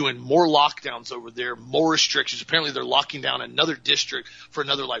 They're doing more lockdowns over there, more restrictions. Apparently they're locking down another district for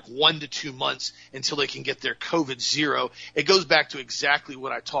another 1 to 2 months until they can get their COVID zero. It goes back to exactly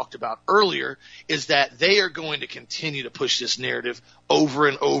what I talked about earlier, is that they are going to continue to push this narrative over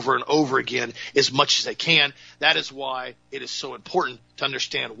and over and over again as much as they can. That is why it is so important to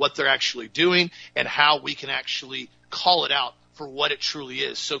understand what they're actually doing and how we can actually call it out for what it truly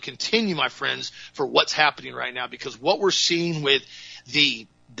is. So continue, my friends, for what's happening right now, because what we're seeing with the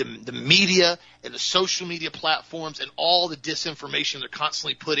media and the social media platforms and all the disinformation they're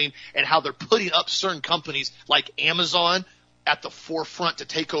constantly putting, and how they're putting up certain companies like Amazon at the forefront to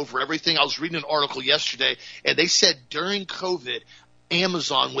take over everything. I was reading an article yesterday, and they said during COVID,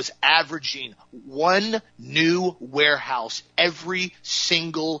 Amazon was averaging one new warehouse every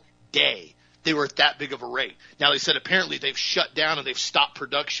single day. they were at that big of a rate. Now, they said apparently they've shut down and they've stopped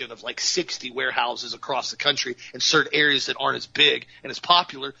production of like 60 warehouses across the country in certain areas that aren't as big and as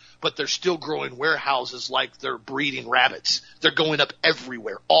popular, but they're still growing warehouses like they're breeding rabbits. They're going up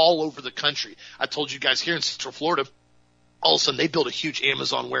everywhere, all over the country. I told you guys here in Central Florida, all of a sudden they built a huge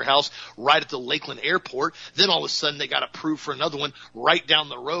Amazon warehouse right at the Lakeland airport. Then all of a sudden they got approved for another one right down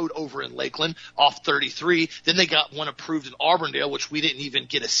the road over in Lakeland off 33. Then they got one approved in Auburndale, which we didn't even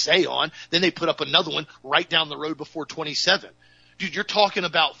get a say on. Then they put up another one right down the road before 27. Dude, you're talking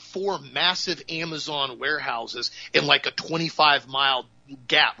about 4 massive Amazon warehouses in like a 25-mile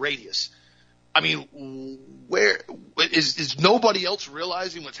gap radius. I mean, where is nobody else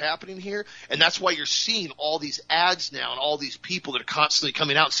realizing what's happening here? And that's why you're seeing all these ads now and all these people that are constantly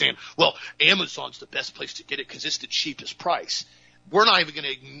coming out saying, well, Amazon's the best place to get it because it's the cheapest price. We're not even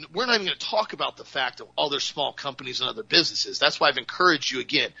going to talk about the fact of other small companies and other businesses. That's why I've encouraged you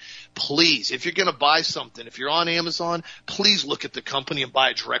again. Please, if you're going to buy something, if you're on Amazon, please look at the company and buy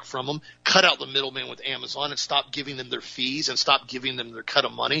it direct from them. Cut out the middleman with Amazon and stop giving them their fees and stop giving them their cut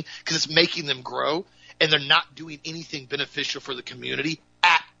of money, because it's making them grow and they're not doing anything beneficial for the community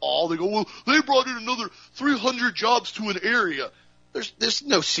at all. They go, well, they brought in another 300 jobs to an area. There's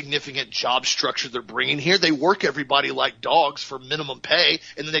no significant job structure they're bringing here. They work everybody like dogs for minimum pay,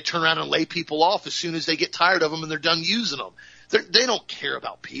 and then they turn around and lay people off as soon as they get tired of them and they're done using them. They don't care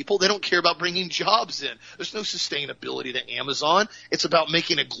about people. They don't care about bringing jobs in. There's no sustainability to Amazon. It's about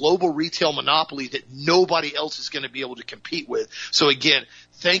making a global retail monopoly that nobody else is going to be able to compete with. So again,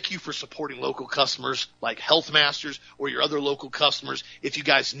 thank you for supporting local customers like Health Masters or your other local customers. If you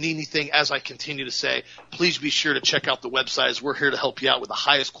guys need anything, as I continue to say, please be sure to check out the website, as we're here to help you out with the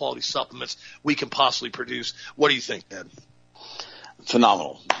highest quality supplements we can possibly produce. What do you think, Ed?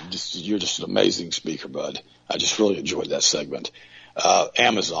 Phenomenal. You're just an amazing speaker, bud. I just really enjoyed that segment.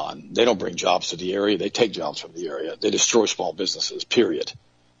 Amazon, they don't bring jobs to the area. They take jobs from the area. They destroy small businesses, period.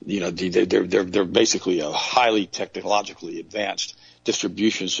 You know, they're basically a highly technologically advanced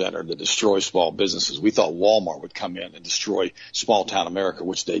distribution center that destroys small businesses. We thought Walmart would come in and destroy small town America,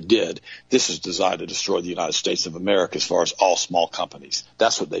 which they did. This is designed to destroy the United States of America as far as all small companies.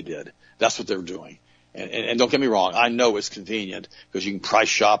 That's what they did. That's what they're doing. And don't get me wrong, I know it's convenient because you can price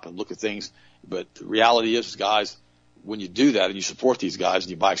shop and look at things, but the reality is, guys, when you do that and you support these guys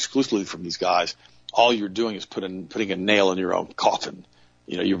and you buy exclusively from these guys, all you're doing is putting a nail in your own coffin.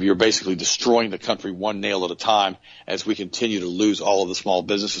 You know, you're basically destroying the country one nail at a time as we continue to lose all of the small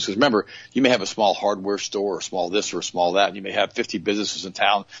businesses. Because remember, you may have a small hardware store or a small this or a small that, and you may have 50 businesses in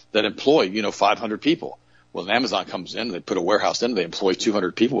town that employ, 500 people. Well, when Amazon comes in, they put a warehouse in, they employ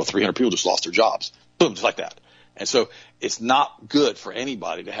 200 people. Well, 300 people just lost their jobs. Boom, just like that. And so it's not good for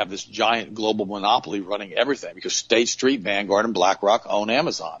anybody to have this giant global monopoly running everything, because State Street, Vanguard, and BlackRock own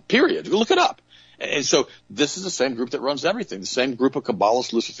Amazon, period. You look it up. And so this is the same group that runs everything, the same group of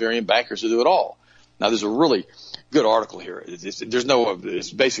Kabbalists, Luciferian bankers that do it all. Now, there's a really good article here.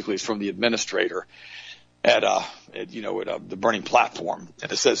 It's basically from the administrator at the Burning Platform.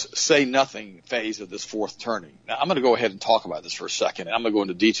 And it says, say nothing phase of this fourth turning. Now, I'm going to go ahead and talk about this for a second, and I'm going to go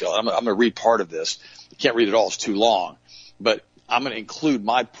into detail. I'm going to read part of this. You can't read it all. It's too long. But I'm going to include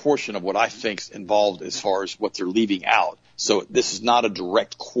my portion of what I think is involved as far as what they're leaving out. So this is not a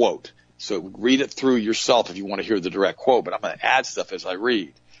direct quote. So read it through yourself if you want to hear the direct quote, but I'm going to add stuff as I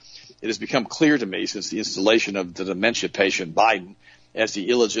read. It has become clear to me since the installation of the dementia patient Biden as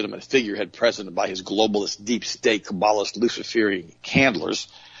the illegitimate figurehead president by his globalist, deep state, Kabbalist, Luciferian handlers,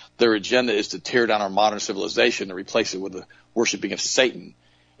 their agenda is to tear down our modern civilization and replace it with the worshiping of Satan,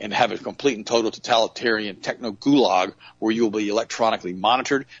 and have a complete and total totalitarian techno-gulag where you will be electronically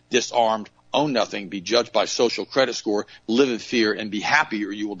monitored, disarmed, own nothing, be judged by social credit score, live in fear, and be happy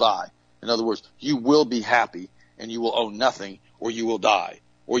or you will die. In other words, you will be happy and you will own nothing, or you will die,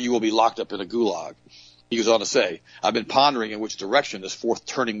 or you will be locked up in a gulag. He goes on to say, I've been pondering in which direction this fourth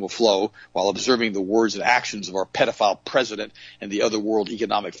turning will flow while observing the words and actions of our pedophile president and the other World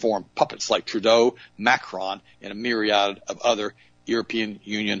Economic Forum puppets like Trudeau, Macron, and a myriad of other European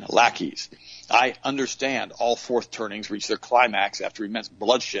Union lackeys. I understand all fourth turnings reach their climax after immense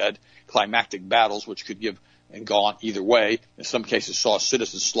bloodshed, climactic battles which could give and gone either way. In some cases saw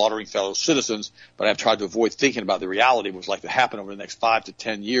citizens slaughtering fellow citizens, but I've tried to avoid thinking about the reality of what was like to happen over the next 5 to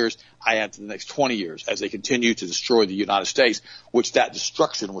 10 years. I add to the next 20 years as they continue to destroy the United States, which that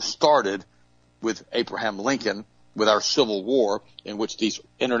destruction was started with Abraham Lincoln, with our Civil War, in which these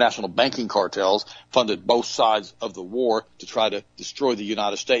international banking cartels funded both sides of the war to try to destroy the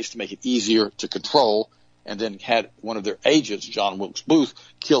United States to make it easier to control and then had one of their agents, John Wilkes Booth,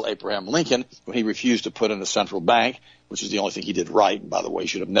 kill Abraham Lincoln when he refused to put in a central bank, which is the only thing he did right. And by the way, he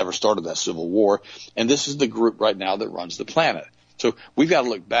should have never started that civil war. And this is the group right now that runs the planet. So we've got to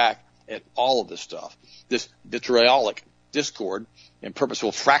look back at all of this stuff, this vitriolic discord and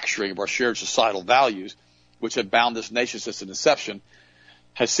purposeful fracturing of our shared societal values, which have bound this nation since its inception,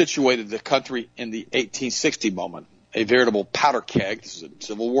 has situated the country in the 1860 moment, a veritable powder keg. This is a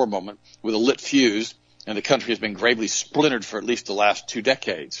Civil War moment with a lit fuse, and the country has been gravely splintered for at least the last 2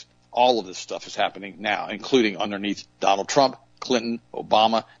 decades. All of this stuff is happening now, including underneath Donald Trump, Clinton,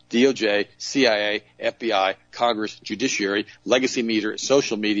 Obama, DOJ, CIA, FBI, Congress, Judiciary, legacy media,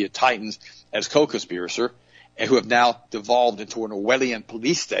 social media titans as co-conspirator, and who have now devolved into an Orwellian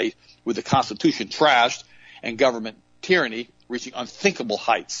police state with the Constitution trashed and government tyranny reaching unthinkable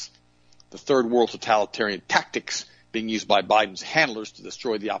heights. The third world totalitarian tactics being used by Biden's handlers to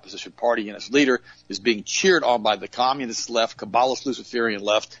destroy the opposition party and its leader is being cheered on by the communist left, Kabbalist Luciferian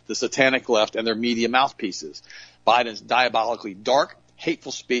left, the satanic left, and their media mouthpieces. Biden's diabolically dark,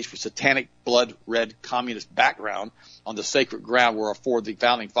 hateful speech with satanic blood-red communist background on the sacred ground where the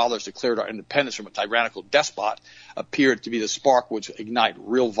founding fathers declared our independence from a tyrannical despot appeared to be the spark which would ignite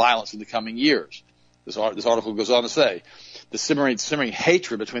real violence in the coming years. This article goes on to say, the simmering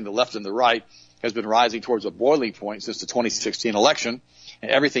hatred between the left and the right has been rising towards a boiling point since the 2016 election,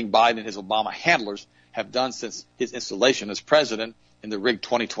 and everything Biden and his Obama handlers have done since his installation as president in the rigged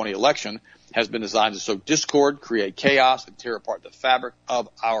 2020 election has been designed to sow discord, create chaos, and tear apart the fabric of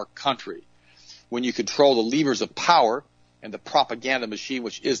our country. When you control the levers of power and the propaganda machine,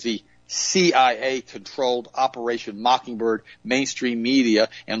 which is the CIA-controlled Operation Mockingbird mainstream media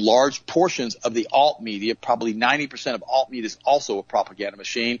and large portions of the alt media, probably 90% of alt media is also a propaganda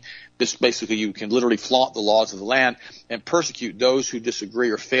machine. This basically, you can literally flaunt the laws of the land and persecute those who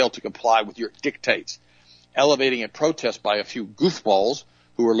disagree or fail to comply with your dictates. Elevating a protest by a few goofballs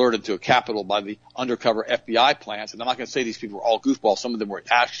who were alerted to a Capitol by the undercover FBI plans. And I'm not going to say these people were all goofballs. Some of them were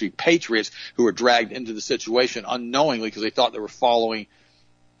actually patriots who were dragged into the situation unknowingly because they thought they were following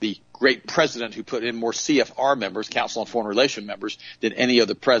the great president who put in more CFR members, Council on Foreign Relations members, than any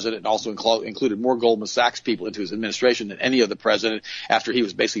other president, and also included more Goldman Sachs people into his administration than any other president after he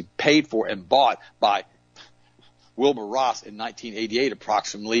was basically paid for and bought by Wilbur Ross in 1988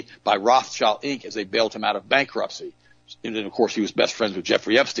 approximately by Rothschild Inc. as they bailed him out of bankruptcy. And then, of course, he was best friends with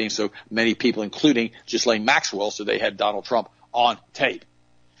Jeffrey Epstein, so many people, including Ghislaine Maxwell, so they had Donald Trump on tape.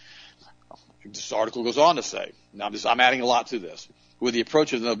 This article goes on to say, now I'm adding a lot to this. With the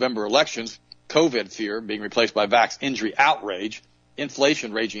approach of the November elections, COVID fear being replaced by vax injury outrage,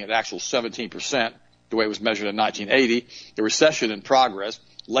 inflation raging at actual 17%, the way it was measured in 1980, the recession in progress,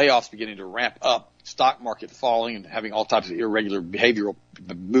 layoffs beginning to ramp up, stock market falling and having all types of irregular behavioral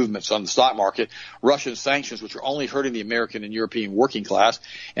movements on the stock market, Russian sanctions, which are only hurting the American and European working class,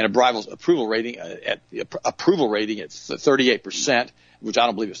 and a rival's approval rating at 38%, which I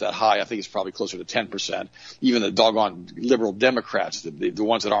don't believe it's that high. I think it's probably closer to 10%. Even the doggone liberal Democrats, the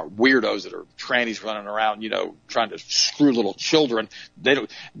ones that aren't weirdos that are trannies running around, trying to screw little children,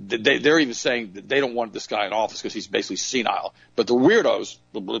 they're even saying that they don't want this guy in office because he's basically senile. But the weirdos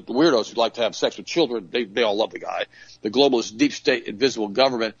who like to have sex with children, they all love the guy. The globalist deep state invisible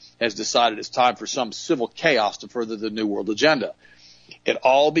government has decided it's time for some civil chaos to further the New World agenda. It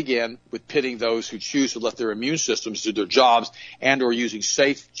all began with pitting those who choose to let their immune systems do their jobs and or using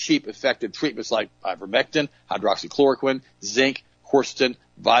safe, cheap, effective treatments like ivermectin, hydroxychloroquine, zinc, quercetin,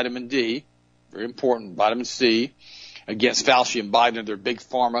 vitamin D, very important, vitamin C, against Fauci and Biden and their big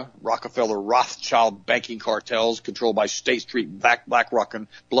pharma, Rockefeller, Rothschild banking cartels controlled by State Street, BlackRock, and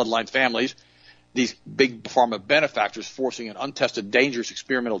bloodline families. These big pharma benefactors forcing an untested, dangerous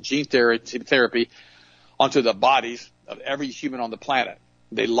experimental gene therapy onto the bodies of every human on the planet.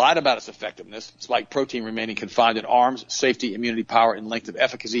 They lied about its effectiveness, spike protein remaining confined in arms, safety, immunity, power, and length of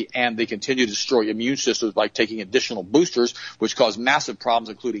efficacy, and they continue to destroy immune systems by taking additional boosters, which cause massive problems,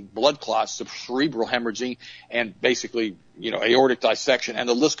 including blood clots, cerebral hemorrhaging, and basically, aortic dissection, and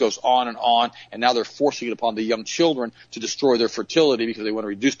the list goes on, and now they're forcing it upon the young children to destroy their fertility because they want to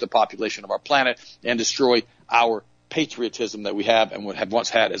reduce the population of our planet and destroy our patriotism that we have and would have once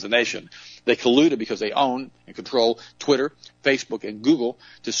had as a nation. They colluded because they own and control Twitter, Facebook, and Google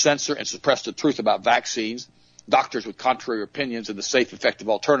to censor and suppress the truth about vaccines, doctors with contrary opinions, and the safe, effective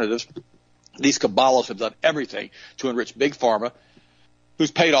alternatives. These cabals have done everything to enrich Big Pharma,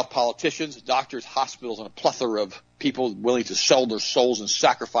 who's paid off politicians, doctors, hospitals, and a plethora of people willing to sell their souls and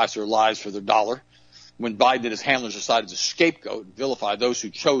sacrifice their lives for their dollar. when Biden and his handlers decided to scapegoat and vilify those who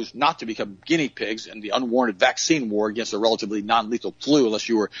chose not to become guinea pigs in the unwarranted vaccine war against a relatively non-lethal flu unless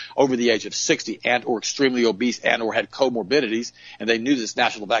you were over the age of 60 and or extremely obese and or had comorbidities, and they knew this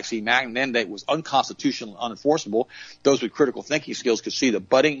national vaccine mandate was unconstitutional and unenforceable. Those with critical thinking skills could see the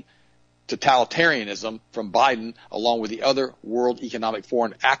budding totalitarianism from Biden along with the other World Economic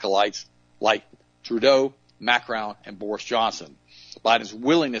Forum acolytes like Trudeau, Macron, and Boris Johnson. Biden's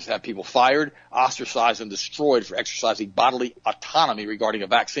willingness to have people fired, ostracized, and destroyed for exercising bodily autonomy regarding a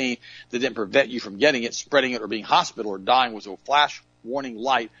vaccine that didn't prevent you from getting it, spreading it, or being hospitalized or dying was a flash warning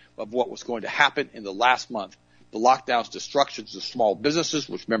light of what was going to happen in the last month. The lockdowns, destructions of small businesses,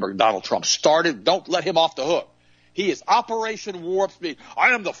 which remember Donald Trump started. Don't let him off the hook. He is Operation Warp Speed. I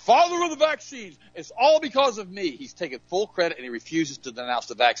am the father of the vaccines. It's all because of me. He's taken full credit, and he refuses to denounce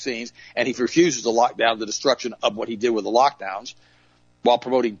the vaccines, and he refuses to lock down the destruction of what he did with the lockdowns while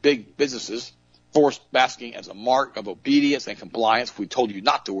promoting big businesses, forced masking as a mark of obedience and compliance. We told you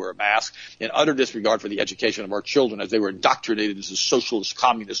not to wear a mask, in utter disregard for the education of our children as they were indoctrinated into the socialist,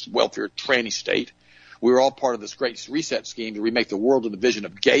 communist, welfare training state. We were all part of this great reset scheme to remake the world in the vision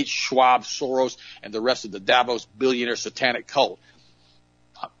of Gates, Schwab, Soros, and the rest of the Davos billionaire satanic cult.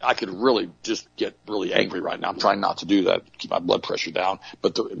 I could really just get really angry right now. I'm trying not to do that, keep my blood pressure down.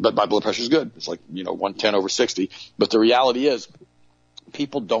 But my blood pressure is good. It's like, 110/60. But the reality is,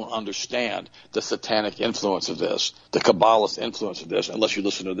 people don't understand the satanic influence of this, the Kabbalist influence of this, unless you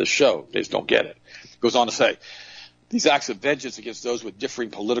listen to this show. They just don't get it. It goes on to say, these acts of vengeance against those with differing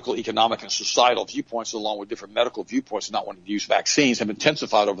political, economic, and societal viewpoints, along with different medical viewpoints and not wanting to use vaccines, have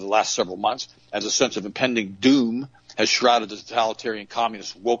intensified over the last several months as a sense of impending doom has shrouded the totalitarian,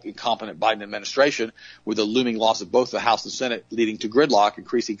 communist, woke, incompetent Biden administration, with the looming loss of both the House and Senate, leading to gridlock,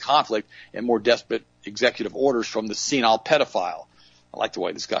 increasing conflict, and more desperate executive orders from the senile pedophile. I like the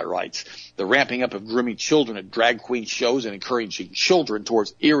way this guy writes. The ramping up of grooming children at drag queen shows and encouraging children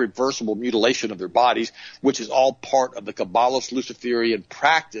towards irreversible mutilation of their bodies, which is all part of the Kabbalist Luciferian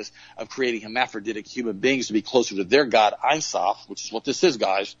practice of creating hermaphroditic human beings to be closer to their god, Ein Sof, which is what this is,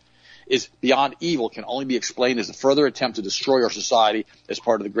 guys, is beyond evil, can only be explained as a further attempt to destroy our society as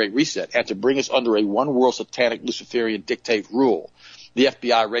part of the Great Reset and to bring us under a one-world satanic Luciferian dictate rule. The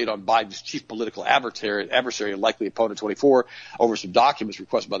FBI raid on Biden's chief political adversary and likely opponent 24 over some documents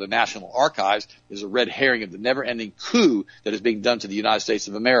requested by the National Archives is a red herring of the never-ending coup that is being done to the United States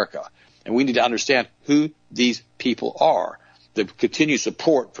of America. And we need to understand who these people are. The continued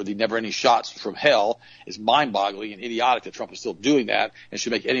support for the never-ending shots from hell is mind-boggling and idiotic that Trump is still doing that and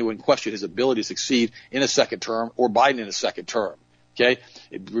should make anyone question his ability to succeed in a second term or Biden in a second term. Okay?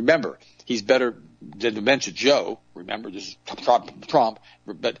 Remember, he's better than Dementia Joe. Remember, this is Trump.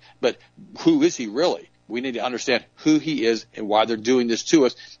 But who is he really? We need to understand who he is and why they're doing this to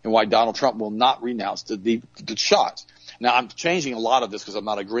us and why Donald Trump will not renounce the shots. Now, I'm changing a lot of this because I'm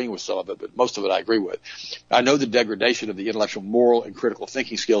not agreeing with some of it, but most of it I agree with. I know the degradation of the intellectual, moral, and critical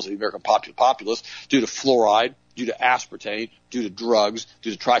thinking skills of the American populace due to fluoride, due to aspartame, due to drugs,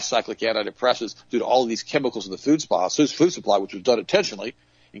 due to tricyclic antidepressants, due to all of these chemicals in the food supply, which was done intentionally,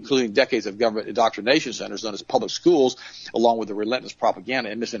 including decades of government indoctrination centers known as public schools, along with the relentless propaganda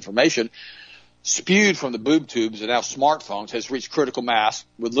and misinformation spewed from the boob tubes and now smartphones, has reached critical mass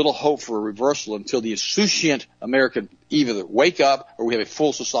with little hope for a reversal until the insouciant American either wake up or we have a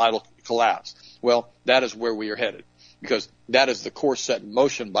full societal collapse. Well, that is where we are headed, because that is the course set in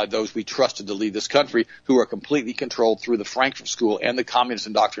motion by those we trusted to lead this country, who are completely controlled through the Frankfurt School and the Communist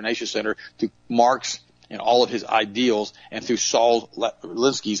Indoctrination Center, through Marx and all of his ideals, and through Saul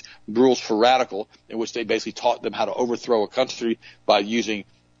Alinsky's Rules for Radical, in which they basically taught them how to overthrow a country by using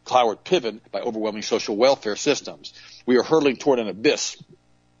Cloward Piven, by overwhelming social welfare systems. We are hurtling toward an abyss,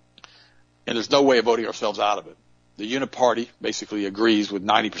 and there's no way of voting ourselves out of it. The Uniparty basically agrees with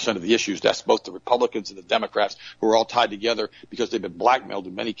 90% of the issues. That's both the Republicans and the Democrats, who are all tied together because they've been blackmailed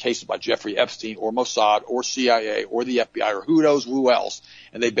in many cases by Jeffrey Epstein or Mossad or CIA or the FBI or who knows who else.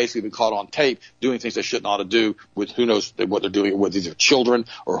 And they've basically been caught on tape doing things they shouldn't ought to do with who knows what they're doing with either children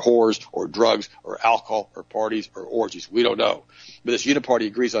or whores or drugs or alcohol or parties or orgies. We don't know. But this Uniparty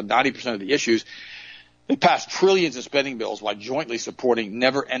agrees on 90% of the issues. They passed trillions in spending bills while jointly supporting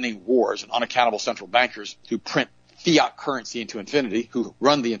never-ending wars and unaccountable central bankers who print fiat currency into infinity, who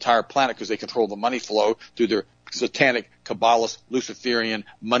run the entire planet because they control the money flow through their satanic, Kabbalist, Luciferian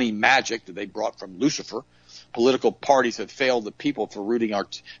money magic that they brought from Lucifer. Political parties have failed the people for rooting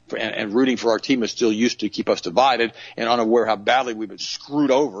for our team is still used to keep us divided and unaware how badly we've been screwed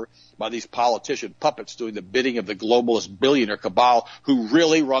over by these politician puppets doing the bidding of the globalist billionaire cabal who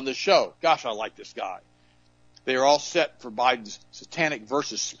really run the show. Gosh, I like this guy. They are all set for Biden's satanic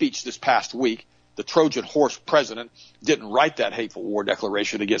versus speech this past week. the Trojan horse president didn't write that hateful war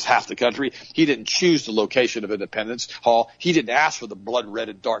declaration against half the country. He didn't choose the location of Independence Hall. He didn't ask for the blood red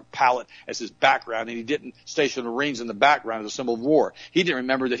and dark palette as his background, and he didn't station Marines in the background as a symbol of war. He didn't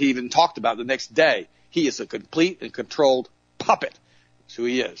remember that he even talked about it the next day. He is a complete and controlled puppet. That's who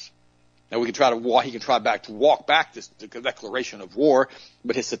he is. Now he can try to walk back this declaration of war,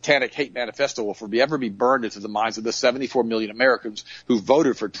 but his satanic hate manifesto will forever be burned into the minds of the 74 million Americans who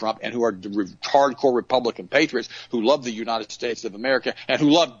voted for Trump and who are hardcore Republican patriots who love the United States of America and who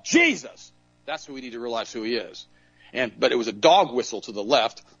love Jesus. That's who we need to realize who he is. But it was a dog whistle to the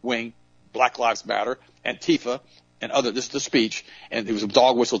left wing, Black Lives Matter, Antifa, and other, this is the speech, and it was a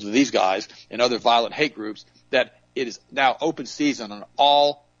dog whistle to these guys and other violent hate groups that it is now open season on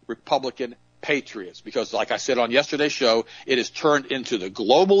all Republican patriots, because like I said on yesterday's show, it has turned into the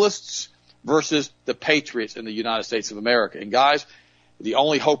globalists versus the patriots in the United States of America. And guys, the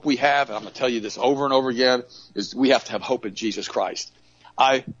only hope we have, and I'm going to tell you this over and over again, is we have to have hope in Jesus Christ.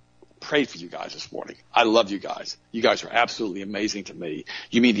 I prayed for you guys this morning. I love you guys. You guys are absolutely amazing to me.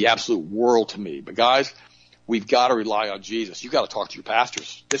 You mean the absolute world to me. But guys, we've got to rely on Jesus. You've got to talk to your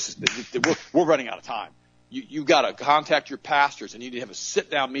pastors. We're running out of time. You've got to contact your pastors, and you need to have a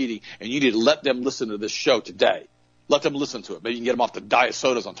sit-down meeting, and you need to let them listen to this show today. Let them listen to it. Maybe you can get them off the diet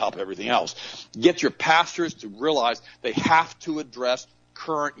sodas on top of everything else. Get your pastors to realize they have to address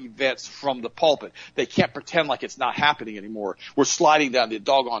current events from the pulpit. They can't pretend like it's not happening anymore. We're sliding down the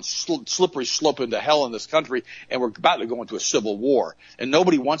doggone slippery slope into hell in this country, and we're about to go into a civil war. And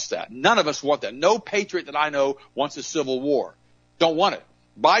nobody wants that. None of us want that. No patriot that I know wants a civil war. Don't want it.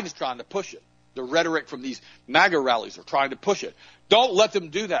 Biden's trying to push it. The rhetoric from these MAGA rallies are trying to push it. Don't let them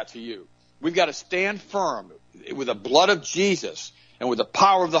do that to you. We've got to stand firm with the blood of Jesus and with the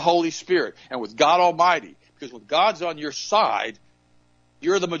power of the Holy Spirit and with God Almighty. Because when God's on your side,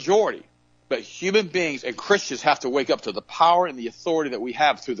 you're the majority. But human beings and Christians have to wake up to the power and the authority that we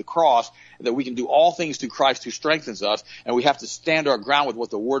have through the cross, and that we can do all things through Christ who strengthens us, and we have to stand our ground with what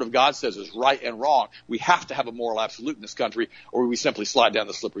the Word of God says is right and wrong. We have to have a moral absolute in this country, or we simply slide down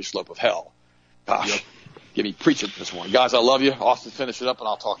the slippery slope of hell. Gosh, give me preaching this morning. Guys, I love you. Austin, finish it up, and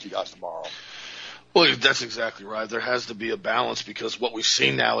I'll talk to you guys tomorrow. Well, that's exactly right. There has to be a balance, because what we've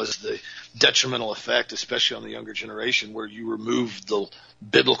seen now is the detrimental effect, especially on the younger generation, where you remove the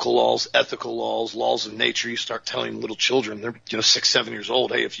biblical laws, ethical laws, laws of nature. You start telling little children, they're 6, 7 years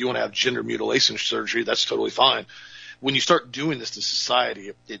old, hey, if you want to have gender mutilation surgery, that's totally fine. When you start doing this to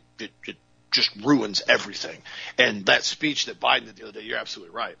society, it just ruins everything. And that speech that Biden did the other day, you're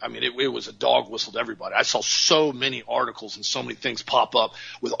absolutely right. I mean, it was a dog whistle to everybody. I saw so many articles and so many things pop up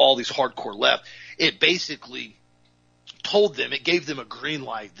with all these hardcore left. It basically told them, it gave them a green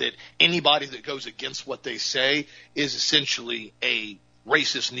light that anybody that goes against what they say is essentially a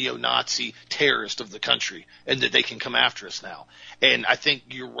racist, neo-Nazi terrorist of the country, and that they can come after us now. And I think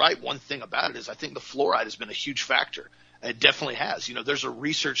you're right. One thing about it is I think the fluoride has been a huge factor. It definitely has. There's a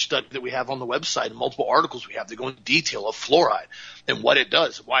research study that we have on the website and multiple articles we have that go into detail of fluoride and what it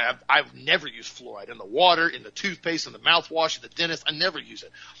does. Why I've never used fluoride in the water, in the toothpaste, in the mouthwash, in the dentist. I never use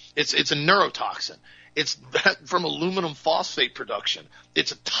it. It's a neurotoxin. It's from aluminum phosphate production.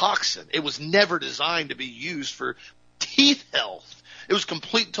 It's a toxin. It was never designed to be used for teeth health. It was a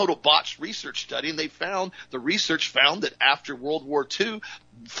complete, total botched research study, and the research found that after World War II,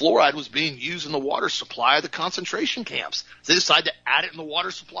 fluoride was being used in the water supply of the concentration camps. They decided to add it in the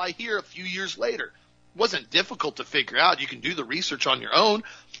water supply here a few years later. It wasn't difficult to figure out. You can do the research on your own,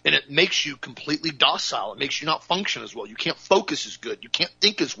 and it makes you completely docile. It makes you not function as well. You can't focus as good. You can't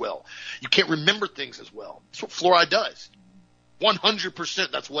think as well. You can't remember things as well. That's what fluoride does.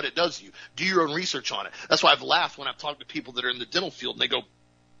 100%, that's what it does to you. Do your own research on it. That's why I've laughed when I've talked to people that are in the dental field, and they go,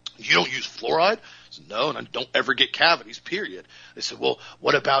 you don't use fluoride? I said, no, and I don't ever get cavities, period. They said, well,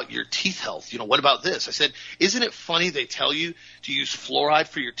 what about your teeth health? What about this? I said, isn't it funny they tell you to use fluoride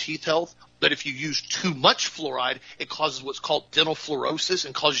for your teeth health, but if you use too much fluoride, it causes what's called dental fluorosis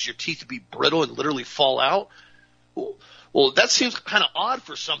and causes your teeth to be brittle and literally fall out? Well, that seems kind of odd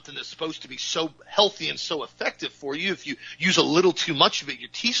for something that's supposed to be so healthy and so effective for you. If you use a little too much of it, your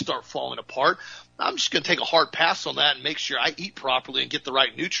teeth start falling apart. I'm just going to take a hard pass on that and make sure I eat properly and get the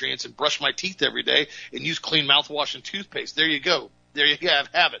right nutrients and brush my teeth every day and use clean mouthwash and toothpaste. There you go. There you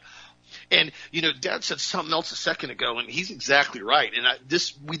have it. And, Dad said something else a second ago, and he's exactly right. And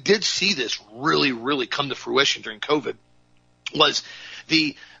we did see this really, really come to fruition during COVID, was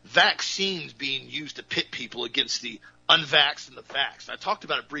the vaccines being used to pit people against the unvaxxed and the vaxxed. I talked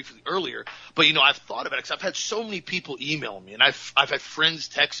about it briefly earlier, but, I've thought about it because I've had so many people email me, and I've had friends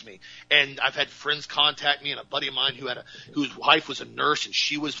text me, and I've had friends contact me, and a buddy of mine whose wife was a nurse, and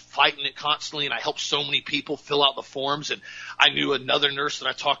she was fighting it constantly, and I helped so many people fill out the forms. And I knew another nurse that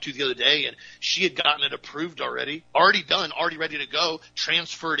I talked to the other day, and she had gotten it approved already done, already ready to go,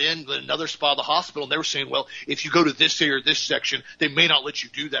 transferred in another spot of the hospital, and they were saying, well, if you go to this area or this section, they may not let you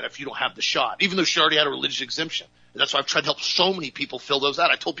do that if you don't have the shot, even though she already had a religious exemption. That's why I've tried to help so many people fill those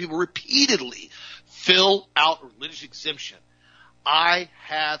out. I told people repeatedly, fill out a religious exemption. I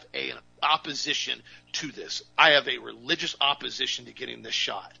have an opposition to this. I have a religious opposition to getting this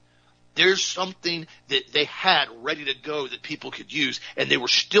shot. There's something that they had ready to go that people could use, and they were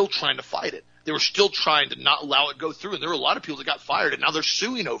still trying to fight it. They were still trying to not allow it to go through, and there were a lot of people that got fired, and now they're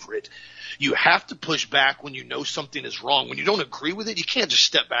suing over it. You have to push back when you know something is wrong. When you don't agree with it, you can't just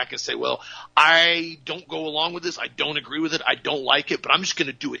step back and say, well, I don't go along with this. I don't agree with it. I don't like it, but I'm just going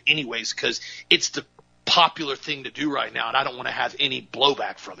to do it anyways because it's the popular thing to do right now, and I don't want to have any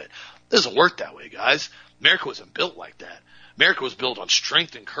blowback from it. It doesn't work that way, guys. America wasn't built like that. America was built on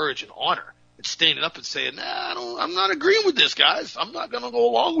strength and courage and honor. And standing up and saying, I'm not agreeing with this, guys. I'm not going to go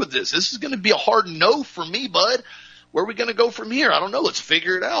along with this. This is going to be a hard no for me, bud. Where are we going to go from here? I don't know. Let's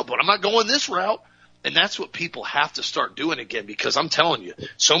figure it out. But I'm not going this route. And that's what people have to start doing again, because I'm telling you,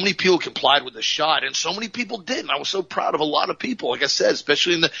 so many people complied with the shot and so many people didn't. I was so proud of a lot of people, like I said,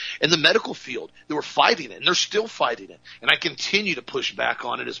 especially in the medical field. They were fighting it, and they're still fighting it. And I continue to push back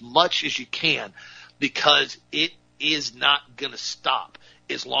on it as much as you can, because it is not going to stop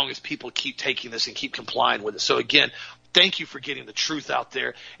as long as people keep taking this and keep complying with it. So again, thank you for getting the truth out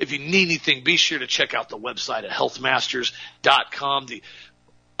there. If you need anything, be sure to check out the website at healthmasters.com. The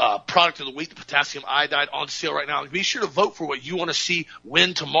product of the week, the potassium iodide, on sale right now. Be sure to vote for what you want to see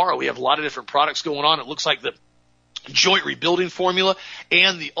win tomorrow. We have a lot of different products going on. It looks like the joint rebuilding formula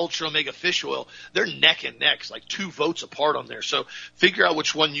and the Ultra Omega fish oil, they're neck and neck. It's like 2 votes apart on there. So figure out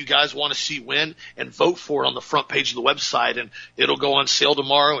which one you guys want to see win and vote for it on the front page of the website, and it'll go on sale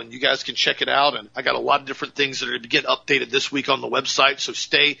tomorrow, and you guys can check it out. And I got a lot of different things that are going to get updated this week on the website, so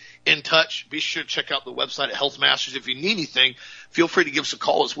stay in touch. Be sure to check out the website at Health Masters. If you need anything, feel free to give us a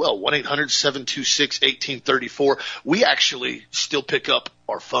call as well, 1-800-726-1834. We actually still pick up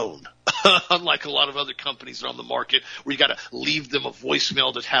our phone, unlike a lot of other companies that are on the market where you got to leave them a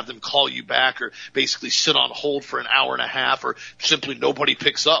voicemail to have them call you back, or basically sit on hold for an hour and a half, or simply nobody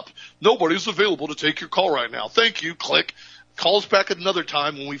picks up. Nobody's available to take your call right now. Thank you. Click. Call us back at another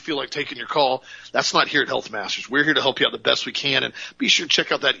time when we feel like taking your call. That's not here at Health Masters. We're here to help you out the best we can. And be sure to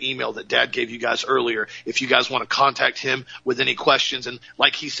check out that email that Dad gave you guys earlier if you guys want to contact him with any questions. And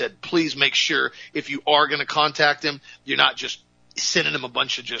like he said, please make sure if you are going to contact him, you're not just sending him a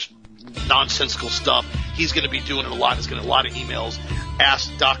bunch of just nonsensical stuff. He's going to be doing it a lot. He's getting a lot of emails. Ask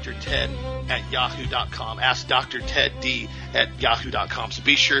Dr. Ted at yahoo.com. Ask Dr. Ted D at yahoo.com. So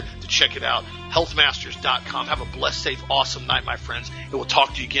be sure to check it out. Healthmasters.com. Have a blessed, safe, awesome night, my friends. And we'll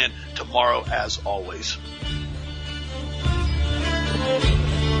talk to you again tomorrow as always.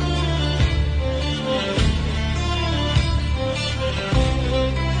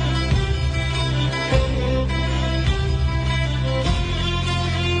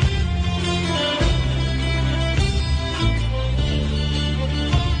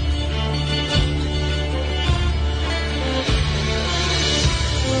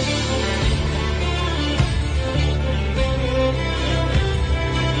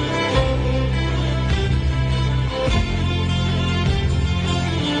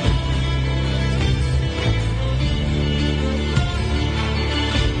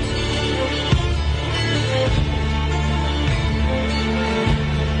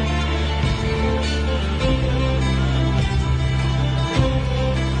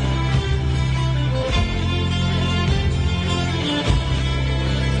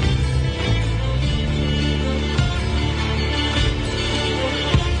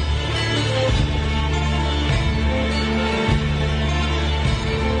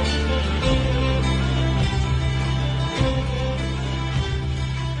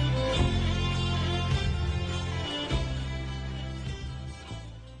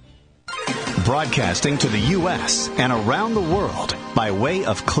 Broadcasting to the U.S. and around the world by way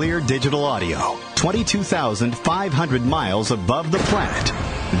of clear digital audio, 22,500 miles above the planet.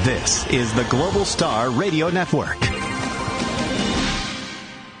 This is the Global Star Radio Network.